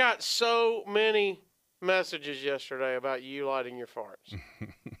 I got so many messages yesterday about you lighting your farts.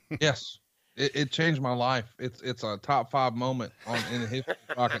 Yes, it changed my life. It's a top 5 moment in the history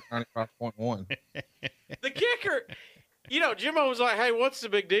of Rocket 95.1. The kicker, Jimbo was like, "Hey, what's the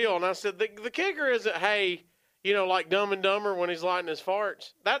big deal?" And I said, the kicker isn't, hey, like Dumb and Dumber when he's lighting his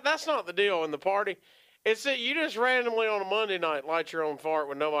farts. That's not the deal in the party. It's that you just randomly on a Monday night light your own fart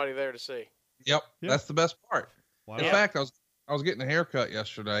with nobody there to see. Yep. That's the best part. Wow. In fact, I was getting a haircut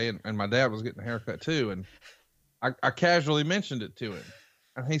yesterday, and my dad was getting a haircut too, and I casually mentioned it to him,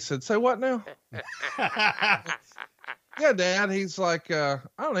 and he said, "Say what now?" Yeah, Dad. He's like, I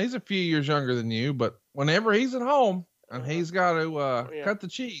don't know. He's a few years younger than you, but whenever he's at home and he's got to cut the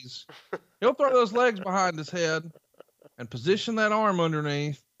cheese, he'll throw those legs behind his head and position that arm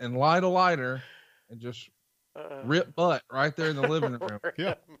underneath and light a lighter and just rip butt right there in the living room.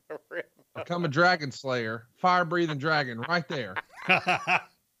 Yeah. Become a dragon slayer, fire breathing dragon right there.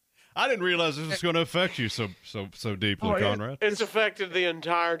 I didn't realize this was going to affect you so deeply, Conrad. It's affected the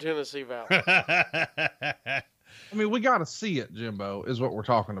entire Tennessee Valley. I mean, we got to see it, Jimbo, is what we're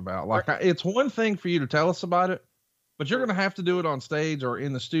talking about. Like, it's one thing for you to tell us about it, but you're going to have to do it on stage or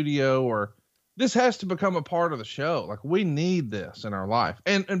in the studio, or this has to become a part of the show. Like, we need this in our life.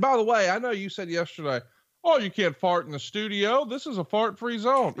 And by the way, I know you said yesterday, "Oh, you can't fart in the studio. This is a fart-free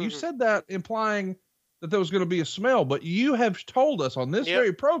zone." You said that implying that there was going to be a smell, but you have told us on this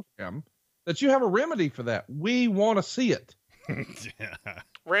very program that you have a remedy for that. We want to see it.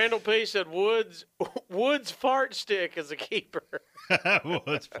 Randall P. said Wood's fart stick is a keeper.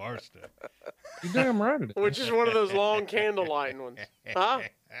 Wood's fart stick. You're damn right it is. Which is one of those long candle lighting ones. Huh?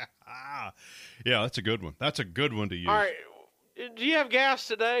 Yeah, that's a good one. That's a good one to use. All right. Do you have gas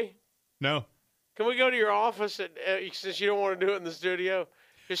today? No. Can we go to your office since you don't want to do it in the studio?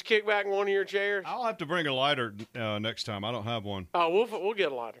 Just kick back in one of your chairs. I'll have to bring a lighter next time. I don't have one. Oh, we'll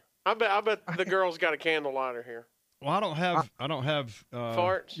get a lighter. I bet the girl's got a candle lighter here. Well, I don't have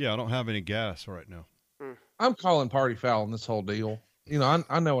farts. Yeah, I don't have any gas right now. I'm calling party foul in this whole deal.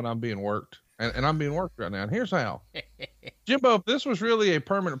 I know when I'm being worked, and I'm being worked right now. And here's how, Jimbo. If this was really a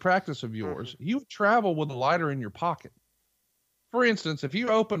permanent practice of yours, you would travel with a lighter in your pocket. For instance, if you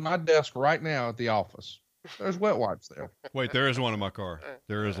open my desk right now at the office, there's wet wipes there. Wait, there is one in my car.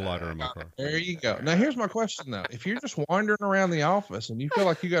 There is a lighter in my car. There you go. Now, here's my question, though. If you're just wandering around the office and you feel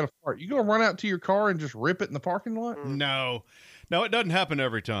like you got a fart, you going to run out to your car and just rip it in the parking lot? No, it doesn't happen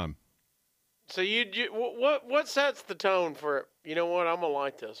every time. So what sets the tone for it? You know what? I'm going to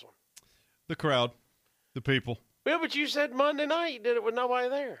like this one. The crowd, the people. Yeah, but you said Monday night you did it with nobody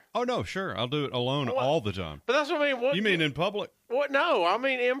there. Oh, no, sure. I'll do it alone all the time. But that's what I mean. What, you mean in public? What? No, I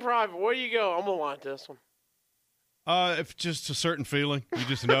mean in private. Where you go? I'm going to like this one. If just a certain feeling, you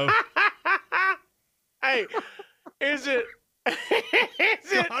just know. Hey, is it?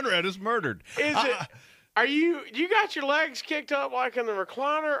 Conrad is murdered. Is it? Are you got your legs kicked up like in the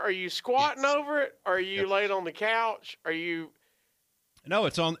recliner? Are you squatting over it? Are you laid on the couch? Are you? No,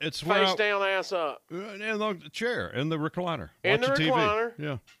 it's face down, ass up. In the chair, in the recliner. In the recliner. TV.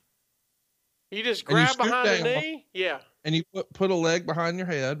 Yeah. You just grab behind the knee. Yeah. And you put a leg behind your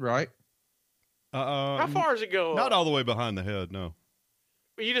head, right? How far does it go? Not all the way behind the head, no.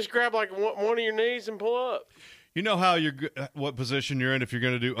 You just grab like one of your knees and pull up. You know how what position you're in if you're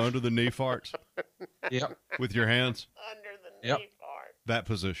going to do under the knee farts? Yep. With your hands? Under the knee fart. That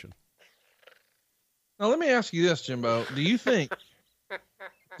position. Now, let me ask you this, Jimbo. Do you think,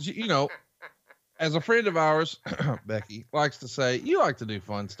 as a friend of ours, Becky, likes to say, you like to do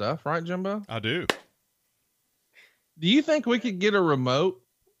fun stuff, right, Jimbo? I do. Do you think we could get a remote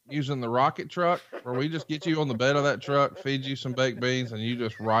using the rocket truck where we just get you on the bed of that truck, feed you some baked beans, and you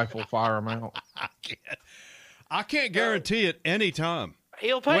just rifle fire them out? I can't guarantee it any time.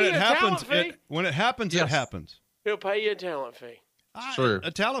 He'll pay you a talent fee. When it happens, Yes. it happens. He'll pay you a talent fee. Sure.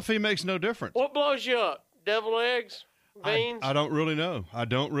 A talent fee makes no difference. What blows you up? Deviled eggs? Beans? I don't really know. You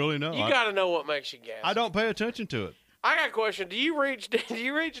got to know what makes you gas. I don't pay attention to it. I got a question. Do you reach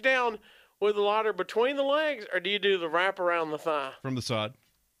down with the lighter between the legs, or do you do the wrap around the thigh? From the side.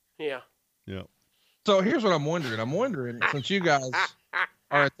 Yeah. Yeah. So here's what I'm wondering, since you guys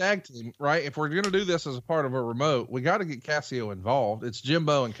are a tag team, right? If we're going to do this as a part of a remote, we got to get Casio involved. It's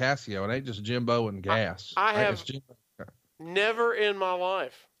Jimbo and Casio. It ain't just Jimbo and gas. I right? have never in my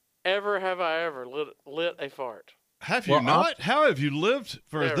life have I ever lit a fart. Have you not? How have you lived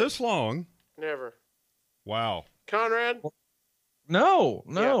for this long? Never. Wow. Conrad? No.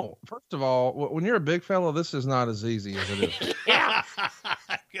 Yeah. First of all, when you're a big fella, this is not as easy as it is. Yeah.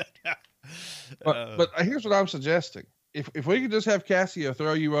 But here's what I'm suggesting. If we could just have Casio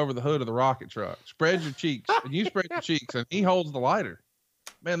throw you over the hood of the rocket truck, spread your cheeks, and you spread your cheeks, and he holds the lighter.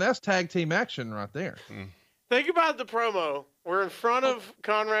 Man, that's tag team action right there. Think about the promo. We're in front of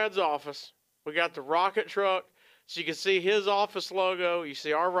Conrad's office. We got the rocket truck, so you can see his office logo. You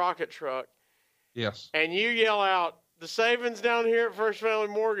see our rocket truck. Yes. And you yell out, the savings down here at First Family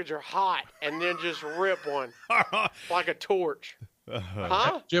Mortgage are hot, and then just rip one like a torch.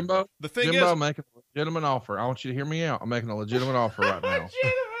 Huh? Jimbo, the thing Jimbo, is, I'm making a legitimate offer. I want you to hear me out. I'm making a legitimate offer right now.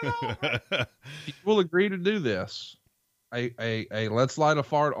 If you will agree to do this, a Let's Light a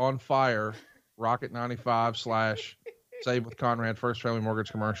Fart on Fire Rocket 95 / Save with Conrad First Family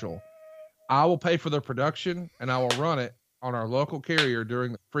Mortgage commercial. I will pay for the production, and I will run it on our local carrier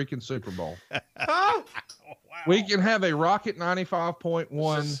during the freaking Super Bowl. Wow. We can have a Rocket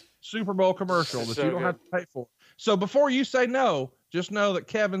 95.1 Super Bowl commercial that you don't have to pay for. So before you say no, just know that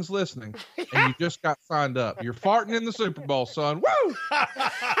Kevin's listening, and you just got signed up. You're farting in the Super Bowl, son. Woo!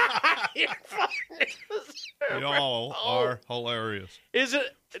 Y'all are hilarious. Is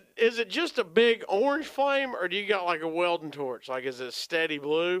it just a big orange flame, or do you got like a Weldon torch? Like, is it steady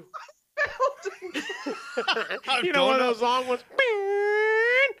blue? You know, one of those long ones.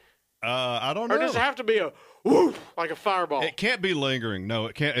 I don't know. Or does it have to be a whoosh, like a fireball? It can't be lingering. No,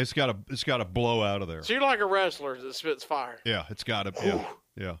 it can't. It's got to blow out of there. So you're like a wrestler that spits fire. Yeah, it's got to.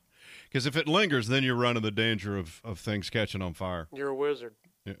 Yeah. Because if it lingers, then you're running the danger of things catching on fire. You're a wizard.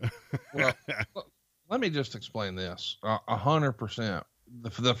 Yeah. Well, let me just explain this 100%.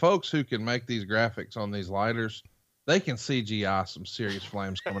 The folks who can make these graphics on these lighters, they can CGI some serious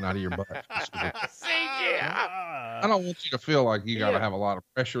flames coming out of your butt. CGI. I don't want you to feel like you got to have a lot of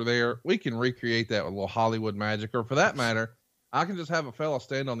pressure there. We can recreate that with a little Hollywood magic, or for that matter, I can just have a fella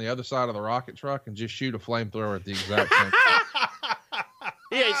stand on the other side of the rocket truck and just shoot a flamethrower at the exact same time.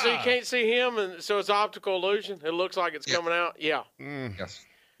 Yeah, so you can't see him, and so it's optical illusion. It looks like it's coming out. Yeah. Yes.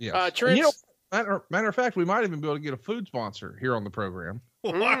 Trent, you know, matter of fact, we might even be able to get a food sponsor here on the program.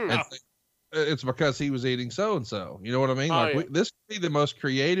 And it's because he was eating so-and-so. You know what I mean? This could be the most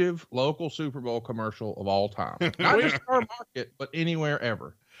creative local Super Bowl commercial of all time. Not just our market, but anywhere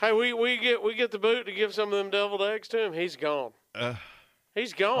ever. Hey, we get the boot to give some of them deviled eggs to him. He's gone.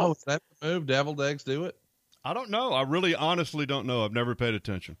 He's gone. Oh, is that the move? Deviled eggs do it? I don't know. I really honestly don't know. I've never paid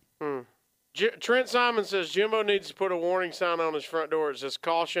attention. Trent Simon says Jimbo needs to put a warning sign on his front door. It says,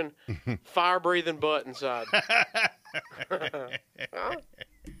 caution, fire-breathing butt inside.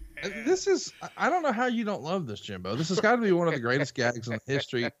 This is, I don't know how you don't love this, Jimbo. This has got to be one of the greatest gags in the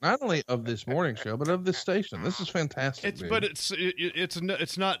history, not only of this morning show, but of this station. This is fantastic. But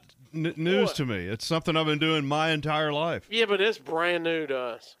it's not news to me. It's something I've been doing my entire life. Yeah, but it's brand new to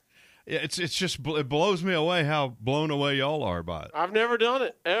us. Yeah, it's just, it blows me away how blown away y'all are by it. I've never done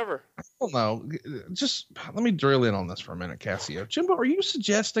it, ever. I don't know. Just let me drill in on this for a minute, Casio. Jimbo, are you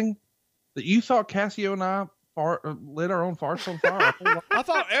suggesting that you thought Casio and I lit our own farts on fire? I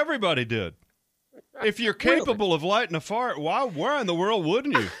thought everybody did. If you're capable of lighting a fart, why in the world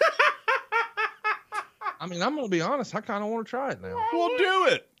wouldn't you? I mean, I'm going to be honest. I kind of want to try it now. Well, do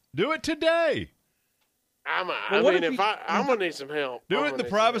it. Do it today. I'm going to need some help. Do it in the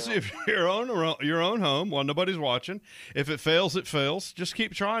privacy of your own home while nobody's watching. If it fails, it fails. Just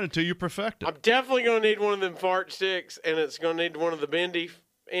keep trying until you perfect it. I'm definitely going to need one of them fart sticks, and it's going to need one of the bendy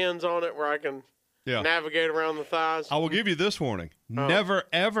ends on it where I can navigate around the thighs. I will give you this warning. Never,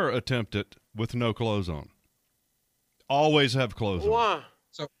 ever attempt it with no clothes on. Always have clothes on. Why?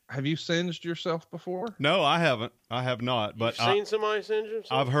 So, have you singed yourself before? No, I haven't. I have not. But You've seen somebody singe themselves?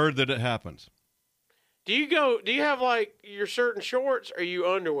 I've heard that it happens. Do you have like your shirt and shorts, or you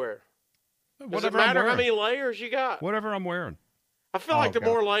underwear? Does it Whatever matter I'm how wearing. many layers you got? Whatever I'm wearing. I feel like the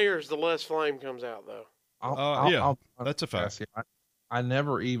more layers, the less flame comes out, though. That's a fact. I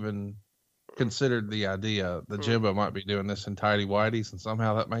never even considered the idea that Jimbo might be doing this in tighty whities, and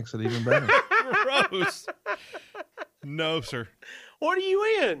somehow that makes it even better. Gross. No, sir. What are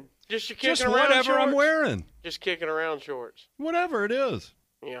you in? Just kicking around whatever shorts? I'm wearing. Just kicking around shorts. Whatever it is.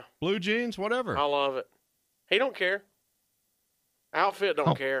 Yeah. Blue jeans, whatever. I love it. He don't care. Outfit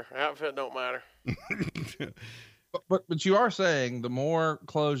don't care. Outfit don't matter. But you are saying the more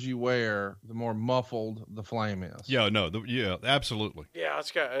clothes you wear, the more muffled the flame is. Yeah, no, absolutely. Yeah,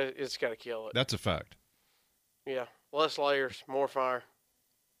 it's got to kill it. That's a fact. Yeah, less layers, more fire.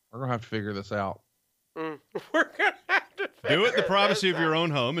 We're gonna have to figure this out. We're gonna have to do it in the privacy of your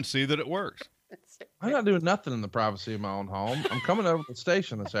own home and see that it works. I'm not doing nothing in the privacy of my own home. I'm coming over to the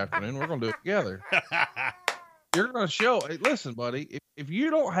station this afternoon. We're gonna do it together. You're going to show. Hey, listen, buddy, if you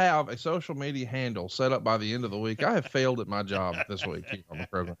don't have a social media handle set up by the end of the week, I have failed at my job this week here on the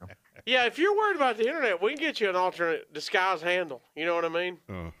program. Yeah, if you're worried about the internet, we can get you an alternate disguise handle. You know what I mean?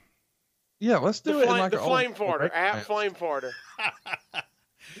 Yeah, let's do it in like the flame farter, at flame farter.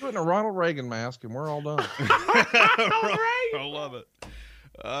 Do it in a Ronald Reagan mask, and we're all done. I love it.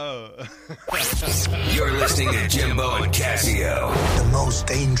 You're listening to Jimbo and Casio, the most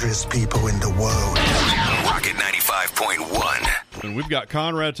dangerous people in the world. Rocket 95.1. And we've got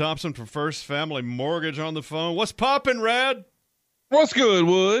Conrad Thompson from First Family Mortgage on the phone. What's poppin', Rad? What's good,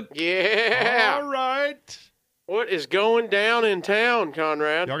 Wood? Yeah. All right. What is going down in town,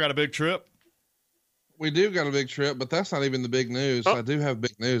 Conrad? Y'all got a big trip? We do got a big trip, but that's not even the big news. I do have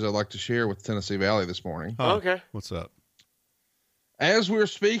big news I'd like to share with Tennessee Valley this morning. Okay. What's up? As we're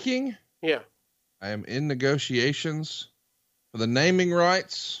speaking, I am in negotiations for the naming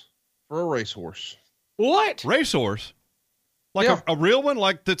rights for a racehorse. What? Racehorse? Like a real one?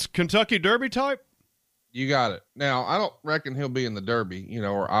 Like that's Kentucky Derby type? You got it. Now, I don't reckon he'll be in the Derby,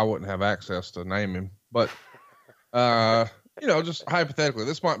 or I wouldn't have access to name him. But, just hypothetically,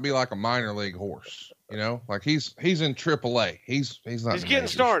 this might be like a minor league horse. Like he's in AAA. He's not. He's getting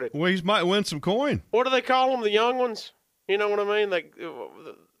started. Well, he might win some coin. What do they call them? The young ones? You know what I mean? Like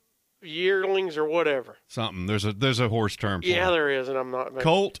yearlings or whatever. Something. There's a horse term for it. There is, and I'm not.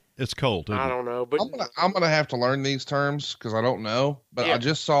 Colt? It's Colt. I don't know, but I'm gonna have to learn these terms because I don't know. But I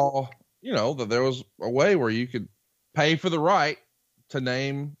just saw, that there was a way where you could pay for the right to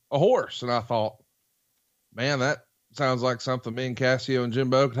name a horse, and I thought, man, that sounds like something me and Casio and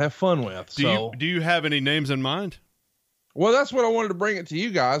Jimbo could have fun with. Do you have any names in mind? Well, that's what I wanted to bring it to you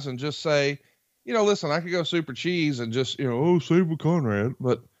guys and just say, listen, I could go super cheese and just, save with Conrad,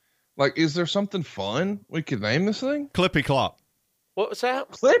 but like, is there something fun we could name this thing? Clippy Clop. What was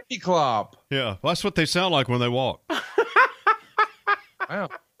that? Clippy Clop. Yeah, well, that's what they sound like when they walk. Wow.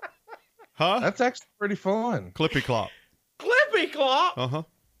 Huh? That's actually pretty fun. Clippy Clop. Clippy Clop? Uh-huh.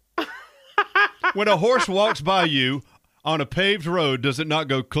 When a horse walks by you on a paved road, does it not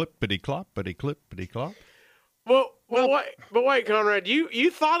go clippity-cloppity, clippity-clop? But wait, Conrad,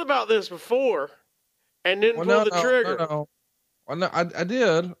 you thought about this before and didn't pull the trigger. No. Well, no, I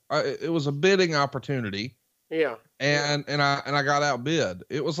did. It was a bidding opportunity. Yeah. And I got outbid.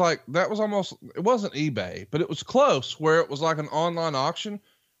 It was like, it wasn't eBay, but it was close where it was like an online auction.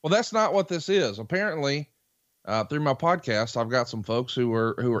 Well, that's not what this is. Apparently, through my podcast, I've got some folks who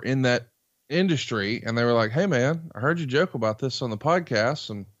were in that industry, and they were like, "Hey man, I heard you joke about this on the podcast,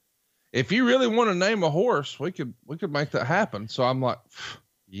 and if you really want to name a horse, we could make that happen." So I'm like,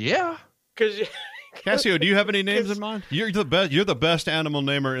 yeah. Because Casio, do you have any names in mind? You're the best animal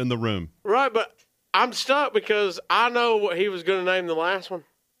namer in the room. Right, but I'm stuck because I know what he was going to name the last one.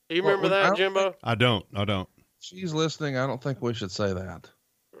 Do you remember that, Jimbo? I don't. She's listening. I don't think we should say that.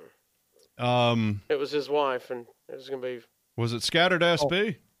 It was his wife, and it was going to be. Was it Scattered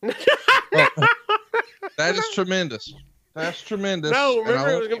SB? That is tremendous. That's tremendous. No, remember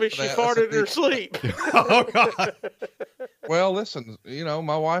it was going to be she farted in her sleep. Oh, God. Well, listen,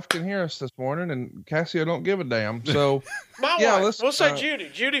 my wife can hear us this morning, and Casio don't give a damn. So, my wife. We'll say Judy.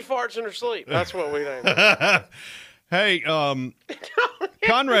 Judy farts in her sleep. That's what we named her. Hey,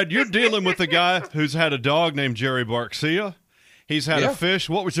 Conrad, you're dealing with a guy who's had a dog named Jerry Barcia. He's had a fish.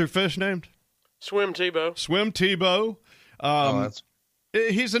 What was your fish named? Swim Tebow.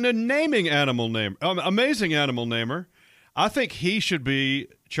 He's a naming animal namer, amazing animal namer. I think he should be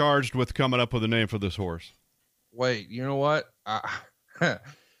charged with coming up with a name for this horse? Wait, you know what? It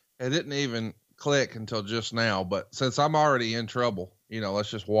didn't even click until just now, but since I'm already in trouble, let's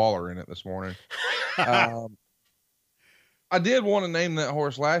just waller in it this morning. I did want to name that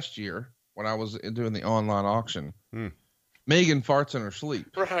horse last year when I was doing the online auction. Megan farts in her sleep.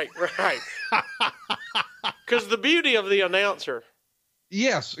 Right. Because the beauty of the announcer.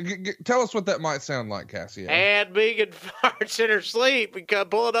 Yes. Tell us what that might sound like, Cassie. And Megan farts in her sleep and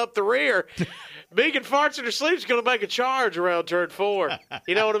pulling up the rear. Megan farts in her sleep is going to make a charge around turn 4.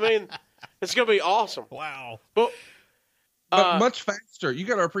 You know what I mean? It's going to be awesome. Wow. But much faster. You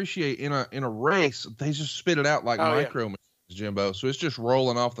got to appreciate in a race, they just spit it out like micro machines, Jimbo. So it's just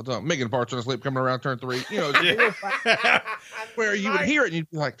rolling off the tongue. Megan farts in her sleep coming around turn 3. Where you would hear it and you'd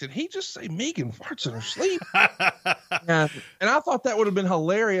be like, did he just say Megan farts in her sleep? And I thought that would have been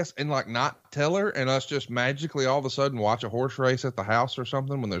hilarious and not tell her and us just magically all of a sudden watch a horse race at the house or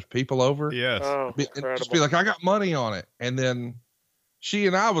something when there's people over. Yes. Just be like, I got money on it. And then she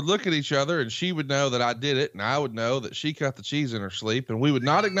and I would look at each other and she would know that I did it and I would know that she cut the cheese in her sleep and we would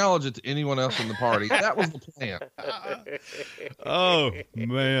not acknowledge it to anyone else in the party. That was the plan. Oh,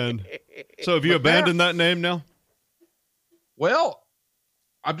 man. So have you abandoned that name now? Well,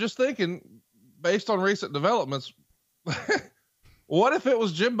 I'm just thinking, based on recent developments, what if it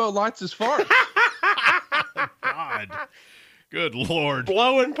was Jimbo Lights His Fart? God. Good Lord.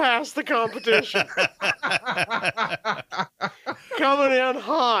 Blowing past the competition. Coming in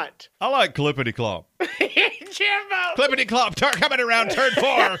hot. I like Clippity Clop. Jimbo. Clippity Clop coming around turn 4.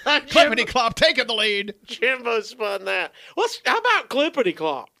 Clippity Clop taking the lead. Jimbo spun that. How about Clippity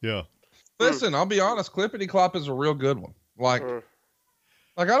Clop? Yeah. Listen, I'll be honest. Clippity Clop is a real good one. Like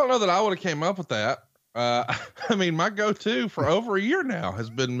I don't know that I would have came up with that. I mean, my go-to for over a year now has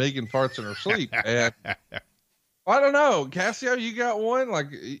been Megan farts in her sleep. And I don't know, Cassio, you got one? Like,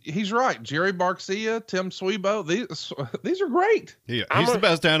 he's right. Jerry Barcia, Tim Swebo, these are great. Yeah, he's the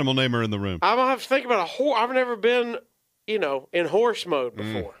best animal namer in the room. I'm gonna have to think about a horse. I've never been, in horse mode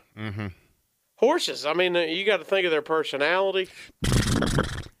before. Mm-hmm. Horses. I mean, you got to think of their personality.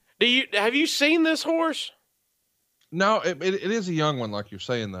 Have you seen this horse? No, it is a young one, like you're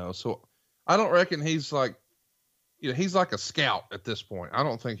saying, though. So I don't reckon he's like, he's like a scout at this point. I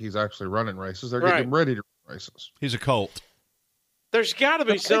don't think he's actually running races. They're getting him ready to run races. He's a colt. There's got to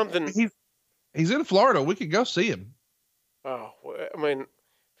be something. He's in Florida. We could go see him. Oh, I mean,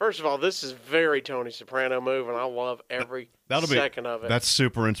 first of all, this is very Tony Soprano move, and I love every second of it. That's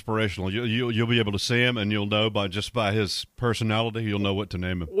super inspirational. You'll be able to see him, and you'll know by his personality, you'll know what to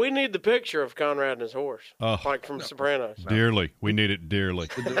name him. We need the picture of Conrad and his horse, like from Sopranos. Dearly, we need it dearly.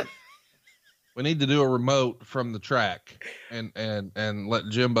 We need to do a remote from the track and let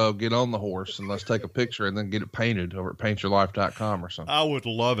Jimbo get on the horse and let's take a picture and then get it painted over at paintyourlife.com or something. I would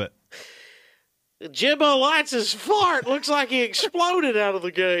love it. Jimbo Lights his fart. Looks like he exploded out of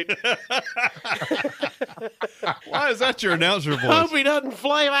the gate. Why is that your announcer voice? Hope he doesn't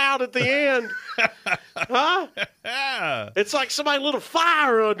flame out at the end. Huh? It's like somebody lit a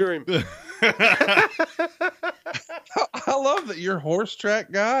fire under him. I love that your horse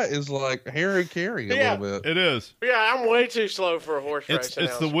track guy is like Harry Carey a little bit. It is. Yeah, I'm way too slow for a horse race.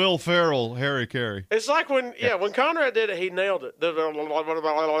 It's the Will Ferrell Harry Carey. It's like when Conrad did it, he nailed it.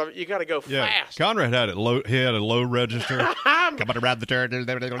 You got to go fast. Conrad had it low. He had a low register. Coming around the turn.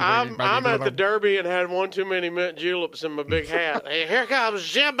 I'm at the Derby and had one too many mint juleps in my big hat. Hey, here comes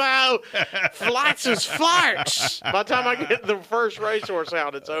Jimbo. Lights his farts. By the time I get the first racehorse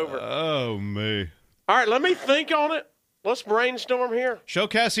out, it's over. Oh, me. All right, let me think on it. Let's brainstorm here. Show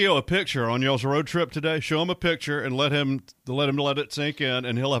Cassio a picture on y'all's road trip today. Show him a picture and let him let it sink in,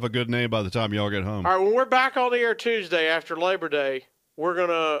 and he'll have a good name by the time y'all get home. All right, when we're back on the air Tuesday after Labor Day, we're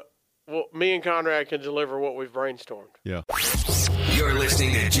gonna. Well, me and Conrad can deliver what we've brainstormed. Yeah. You're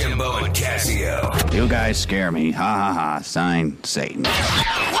listening to Jimbo and Cassio. You guys scare me. Ha ha ha. Signed, Satan.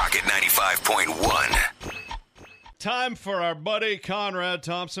 Rocket 95.1. Time for our buddy Conrad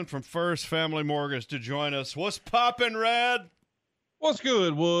Thompson from First Family Mortgage to join us. What's poppin', Rad? What's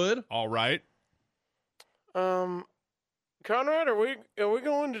good, Wood? All right. Conrad, are we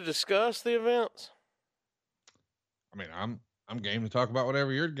going to discuss the events? I mean, I'm game to talk about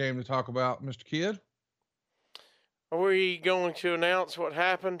whatever you're game to talk about, Mr. Kidd. Are we going to announce what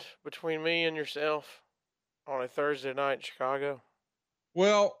happened between me and yourself on a Thursday night in Chicago?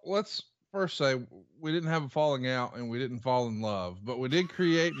 Well, let's first say we didn't have a falling out and we didn't fall in love, but we did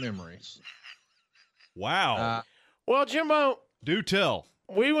create memories. Wow. Well, Jimbo, do tell.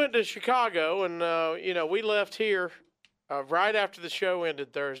 We went to Chicago and, we left here right after the show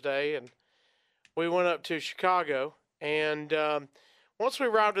ended Thursday, and we went up to Chicago. And once we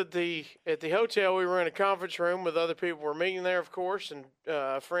arrived at the hotel, we were in a conference room with other people we're meeting there, of course, and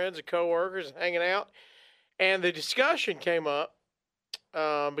friends and coworkers hanging out. And the discussion came up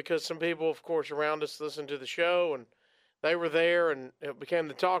because some people, of course, around us listened to the show, and they were there, and it became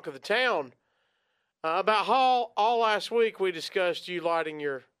the talk of the town. About how all last week we discussed you lighting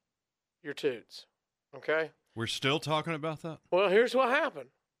your toots. Okay? We're still talking about that? Well, here's what happened.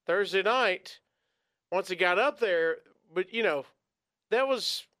 Thursday night, once it got up there, but, you know, that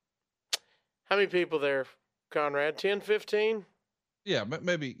was, how many people there, Conrad? 10, 15? Yeah,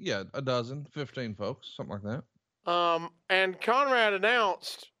 maybe, a dozen, 15 folks, something like that. And Conrad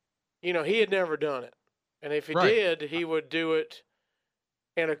announced, you know, he had never done it. And if he did, he would do it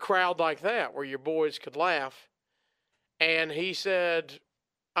in a crowd like that where your boys could laugh. And he said,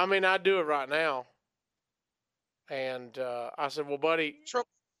 I mean, I'd do it right now. And I said, well, buddy.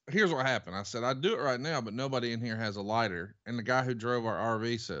 Here's what happened. I said, I'd do it right now, but nobody in here has a lighter. And the guy who drove our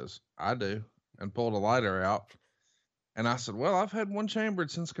RV says, I do, and pulled a lighter out. And I said, well, I've had one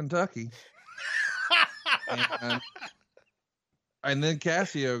chambered since Kentucky. and then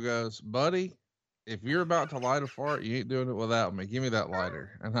Cassio goes, buddy, if you're about to light a fart, you ain't doing it without me. Give me that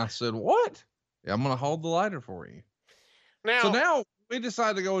lighter. And I said, what? Yeah, I'm going to hold the lighter for you. Now we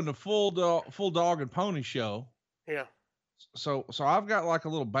decided to go into full dog and pony show. Yeah. So I've got like a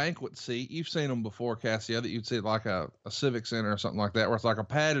little banquet seat. You've seen them before, Cassio, that you'd see at like a civic center or something like that, where it's like a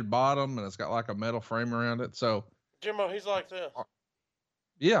padded bottom and it's got like a metal frame around it. So Jimbo, he's like this.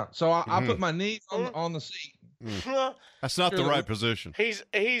 Yeah. So I put my knees on the seat. That's not the right position.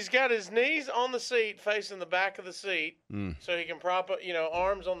 He's got his knees on the seat, facing the back of the seat, so he can prop up,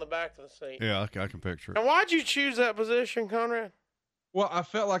 arms on the back of the seat. Yeah, I can picture it. And why'd you choose that position, Conrad? Well, I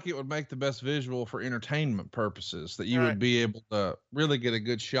felt like it would make the best visual for entertainment purposes, that you would be able to really get a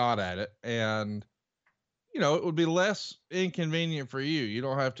good shot at it. And, it would be less inconvenient for you. You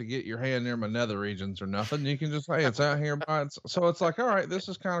don't have to get your hand near my nether regions or nothing. You can just, hey, it's out here by it. So it's like, all right, this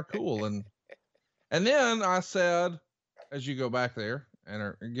is kind of cool. And then I said, as you go back there and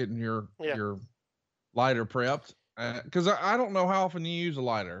are getting your lighter prepped, because I don't know how often you use a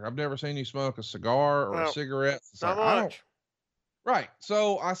lighter. I've never seen you smoke a cigar or a cigarette. It's not like, much. Right.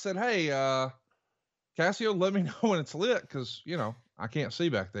 So I said, hey, Cassio, let me know when it's lit, because, I can't see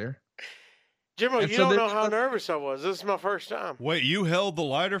back there. Jimbo, you don't know how nervous I was. This is my first time. Wait, you held the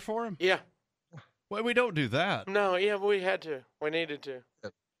lighter for him? Yeah. Wait, we don't do that. No, yeah, we had to. We needed to. Yeah,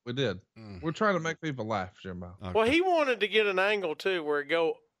 we did. We're trying to make people laugh, Jimbo. Okay. Well, he wanted to get an angle, too, where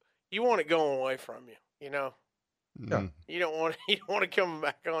you want it going away from you, Yeah. You don't want it coming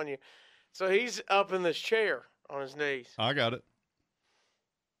back on you. So he's up in this chair on his knees. I got it.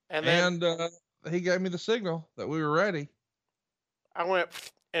 And he gave me the signal that we were ready. I went,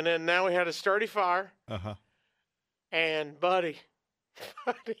 and then now we had a sturdy fire. Uh-huh. And buddy.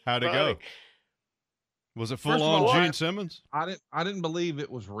 How'd it go? Was it full on Gene Simmons? I didn't believe it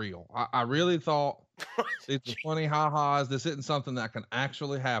was real. I really thought it's a funny ha-has. This isn't something that can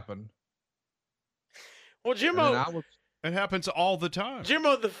actually happen. Well, Jimbo, it happens all the time.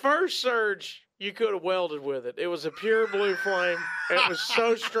 Jimbo, the first surge, you could have welded with it. It was a pure blue flame. It was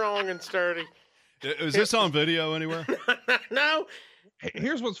so strong and sturdy. Is this on video anywhere? No.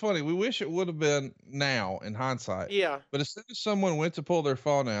 Here's what's funny. We wish it would have been now in hindsight. Yeah. But as soon as someone went to pull their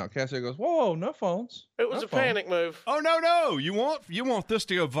phone out, Cassio goes, whoa, no phones. It was a panic move. Oh, no. You want this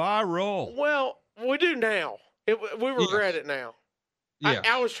to go viral. Well, we do now. We regret it now. Yeah.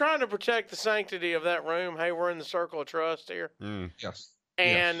 I was trying to protect the sanctity of that room. Hey, we're in the circle of trust here. Yes.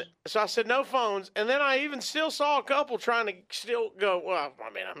 And so I said, no phones. And then I even still saw a couple trying to still go, well,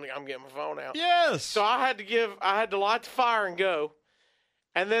 I mean, I'm getting my phone out. Yes. So I had to light the fire and go.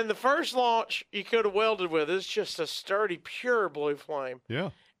 And then the first launch you could have welded with. It's just a sturdy, pure blue flame.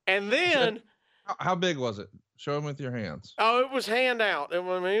 Yeah. And then. How big was it? Show them with your hands. Oh, it was hand out. It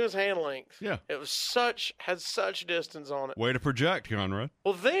was hand length. Yeah. It was had such distance on it. Way to project, Conrad.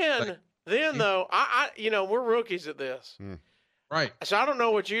 Well, then though, I we're rookies at this. Right. So I don't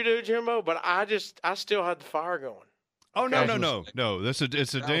know what you do, Jimbo, but I still had the fire going. Oh, no. It's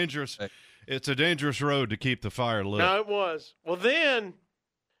a dangerous road to keep the fire lit. No, it was. Well, then,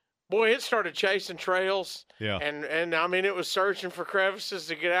 boy, it started chasing trails. Yeah. And I mean, it was searching for crevices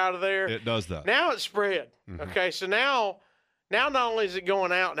to get out of there. It does that. Now it's spread. Mm-hmm. Okay. So now not only is it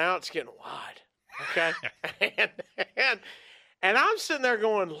going out, now it's getting wide. Okay. and I'm sitting there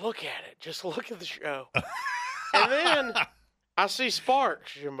going, look at it. Just look at the show. And then I see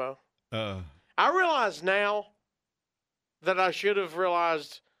sparks, Jimbo. I realize now that I should have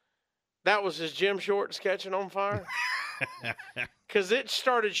realized that was his gym shorts catching on fire. Because it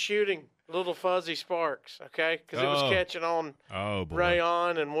started shooting little fuzzy sparks, okay? Because it was catching on boy.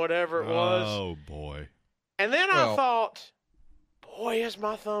 rayon and whatever it was. Oh, boy. And then I thought, boy, is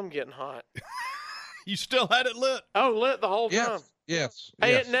my thumb getting hot. You still had it lit? Oh, lit the whole time. Yes.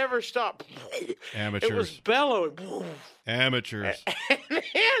 Hey, it never stopped. Amateurs. It was bellowing. Amateurs. And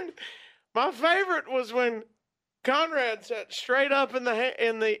then my favorite was when Conrad sat straight up in the hair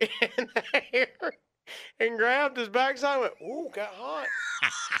and grabbed his backside and went, ooh, got hot.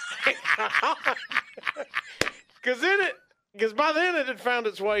 Because by then it had found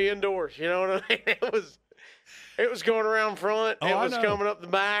its way indoors. You know what I mean? It was going around front. Oh, it was coming up the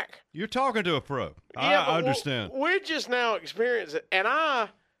back. You're talking to a pro. Yeah, I understand. We just now experienced it, and I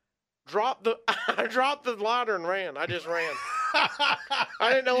dropped the lighter and ran. I just ran. I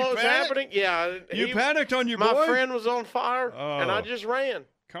didn't know what was happening. Yeah, you panicked on your boy? My friend was on fire, and I just ran.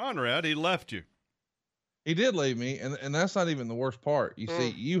 Conrad, he left you. He did leave me, and that's not even the worst part. You see,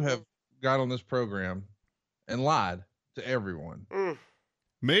 you have got on this program and lied to everyone.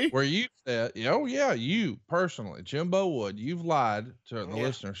 Me? Where you said, you personally, Jimbo Wood, you've lied to the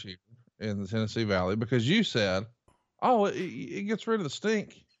listeners here in the Tennessee Valley because you said, it gets rid of the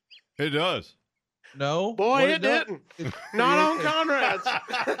stink. It does. No. Boy, it didn't. Not on Conrad's.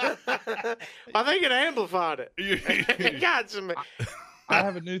 I think it amplified it. It got some. I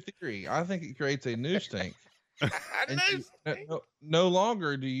have a new theory. I think it creates a new stink. No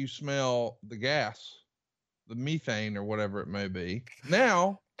longer do you smell the gas, the methane or whatever it may be.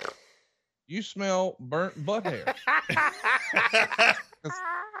 Now you smell burnt butt hair.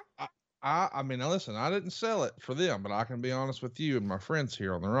 I mean, now listen, I didn't sell it for them, but I can be honest with you and my friends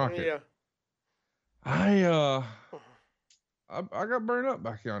here on the Rocket. Yeah. I got burned up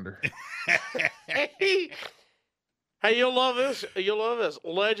back yonder. Hey, you'll love this. You'll love this.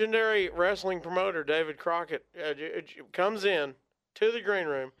 Legendary wrestling promoter David Crockett comes in to the green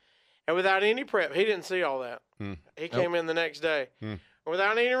room, and without any prep, he didn't see all that. He came in the next day.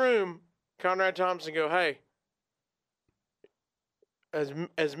 Without any room, Conrad Thompson go, hey,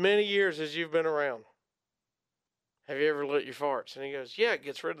 as many years as you've been around, have you ever lit your farts? And he goes, yeah, it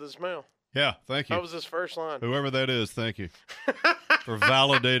gets rid of the smell. Yeah, thank you. That was his first line. Whoever that is, thank you for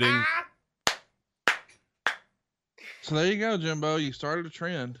validating. So there you go, Jimbo. You started a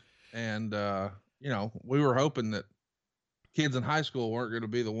trend, and we were hoping that kids in high school weren't going to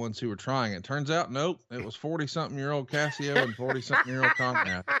be the ones who were trying it. Turns out, nope. It was 40-something-year-old Cassio and 40-something-year-old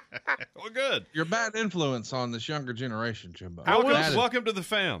Conrad. Well, good. You're a bad influence on this younger generation, Jimbo. Welcome to the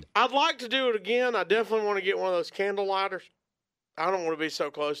fam. I'd like to do it again. I definitely want to get one of those candle lighters. I don't want to be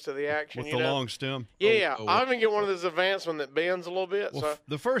so close to the action. With the long stem? Yeah. I even get one of those advanced one that bends a little bit. Well,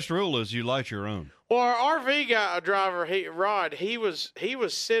 the first rule is you light your own. Well, our RV guy, driver, Rod, he was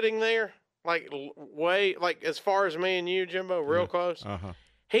sitting there like way, like as far as me and you, Jimbo, real close. Uh-huh.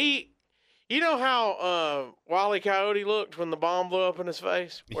 You know how Wile E. Coyote looked when the bomb blew up in his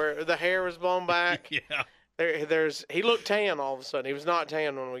face, where the hair was blown back? Yeah. He looked tan all of a sudden. He was not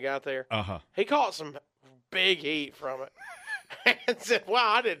tan when we got there. Uh-huh. He caught some big heat from it. And said,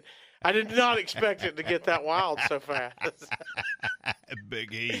 wow, I did not expect it to get that wild so fast.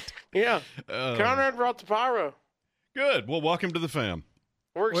 Big heat. Yeah. Conrad brought the pyro. Good. Well, welcome to the fam.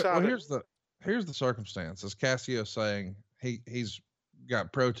 We're excited. Well, here's the circumstance. As Cassio saying he's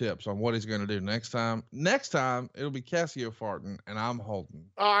got pro tips on what he's going to do next time. Next time it'll be Cassio farting and I'm holding.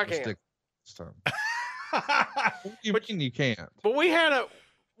 Oh, I can't. This time. You can't. But we had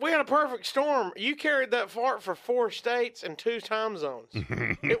a perfect storm. You carried that fart for 4 states and 2 time zones.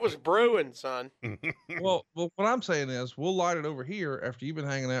 It was brewing, son. Well, what I'm saying is we'll light it over here after you've been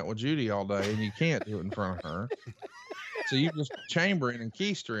hanging out with Judy all day and you can't do it in front of her. So you just chambering and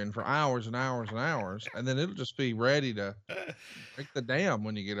keistering for hours and hours and hours, and then it'll just be ready to break the dam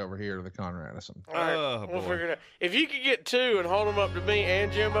when you get over here to the Conrad Edison. All right, we'll figure it out. If you could get 2 and hold them up to me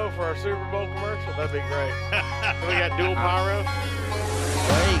and Jimbo for our Super Bowl commercial, that'd be great. We got dual pyro.